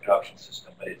badge production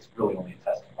system, but it's really only a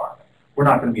test environment. We're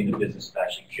not going to be in the business of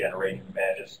actually generating the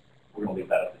badges. We're going to leave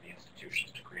that up to the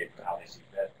institutions to create how they see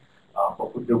fit.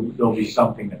 but there'll be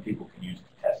something that people can use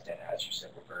to test in. As you said,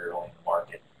 we're very early in the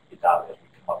market as we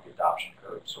come up the adoption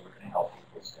curve, so we're going to help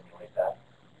people stimulate that.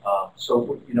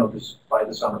 So, you know, by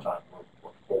the summertime, we're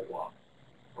full blown.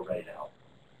 We're ready to help.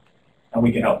 And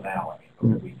we can help now. I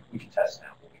mean, we can test now,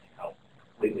 but we can help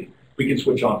completely. We can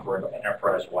switch on for an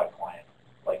enterprise-wide client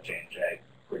like J&J,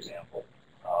 for example,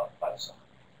 by the summer.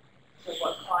 So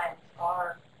what clients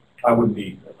are? I wouldn't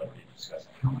be at liberty to discuss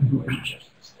any client relationships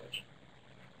at this stage.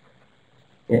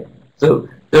 Yeah. So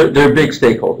they're big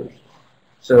stakeholders.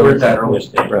 So we're at that early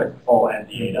stage, right? All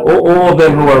NDA. All of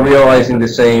them who are realizing the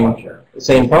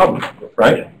same problem,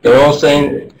 right? Yeah. They're all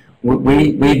saying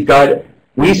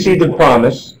we see the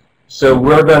promise, so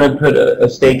we're going to put a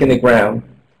stake in the ground.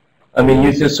 I mean,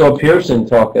 you just saw Pearson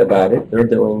talk about it. They're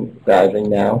doing badging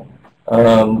now.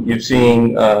 You're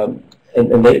seeing,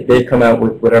 and they've come out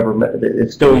with whatever.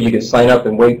 It's still, you can sign up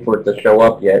and wait for it to show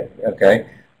up yet. Okay.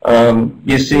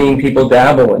 You're seeing people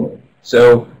dabble in it,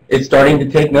 so it's starting to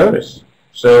take notice.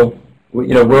 So,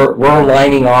 you know, we're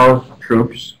aligning our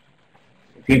troops.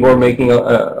 People are making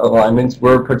alignments.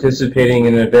 We're participating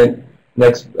in an event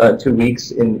next 2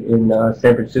 weeks in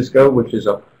San Francisco, which is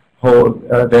a whole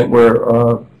event where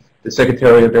the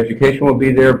Secretary of Education will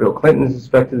be there. Bill Clinton is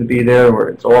expected to be there, where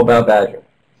it's all about badging.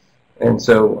 And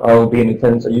so I will be in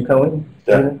attendance. Are you coming?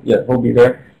 Yeah. Yeah, he'll be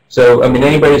there. So, I mean,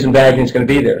 anybody who's in badging is going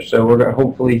to be there. So we're going to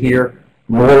hopefully hear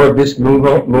more of this move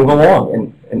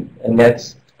along. And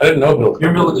that's... I didn't know Bill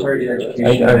Clinton. Your military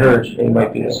education I heard it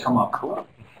might be has come up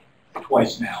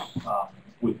twice now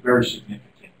with very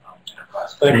significant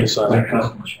enterprise. Thank you, Simon.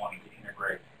 Customers wanting to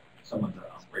integrate some of the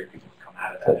great people who come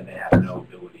out of that, and they have no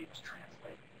ability to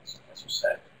translate, as you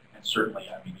said. And certainly,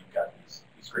 I mean, you've got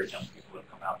these great young people who have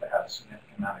come out that have a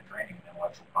significant amount of training in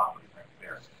intellectual property right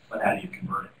there. But how do you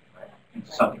convert it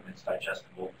into something that's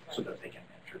digestible so that they can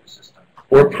enter the system?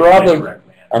 We're probably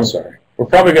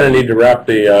going to need to wrap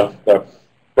the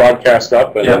broadcast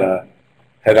up and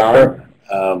head on.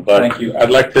 But thank you. I'd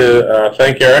like to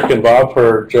thank Eric and Bob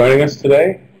for joining us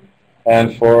today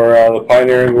and for the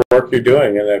pioneering work you're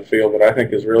doing in a field that I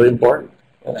think is really important.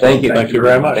 Thank you. Thank you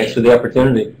very much. Thanks for the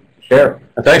opportunity to share.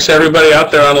 And thanks to everybody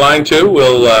out there online too.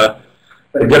 We'll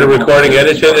get a recording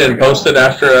edited and posted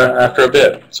after a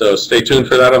bit. So stay tuned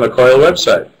for that on the COIL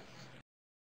website.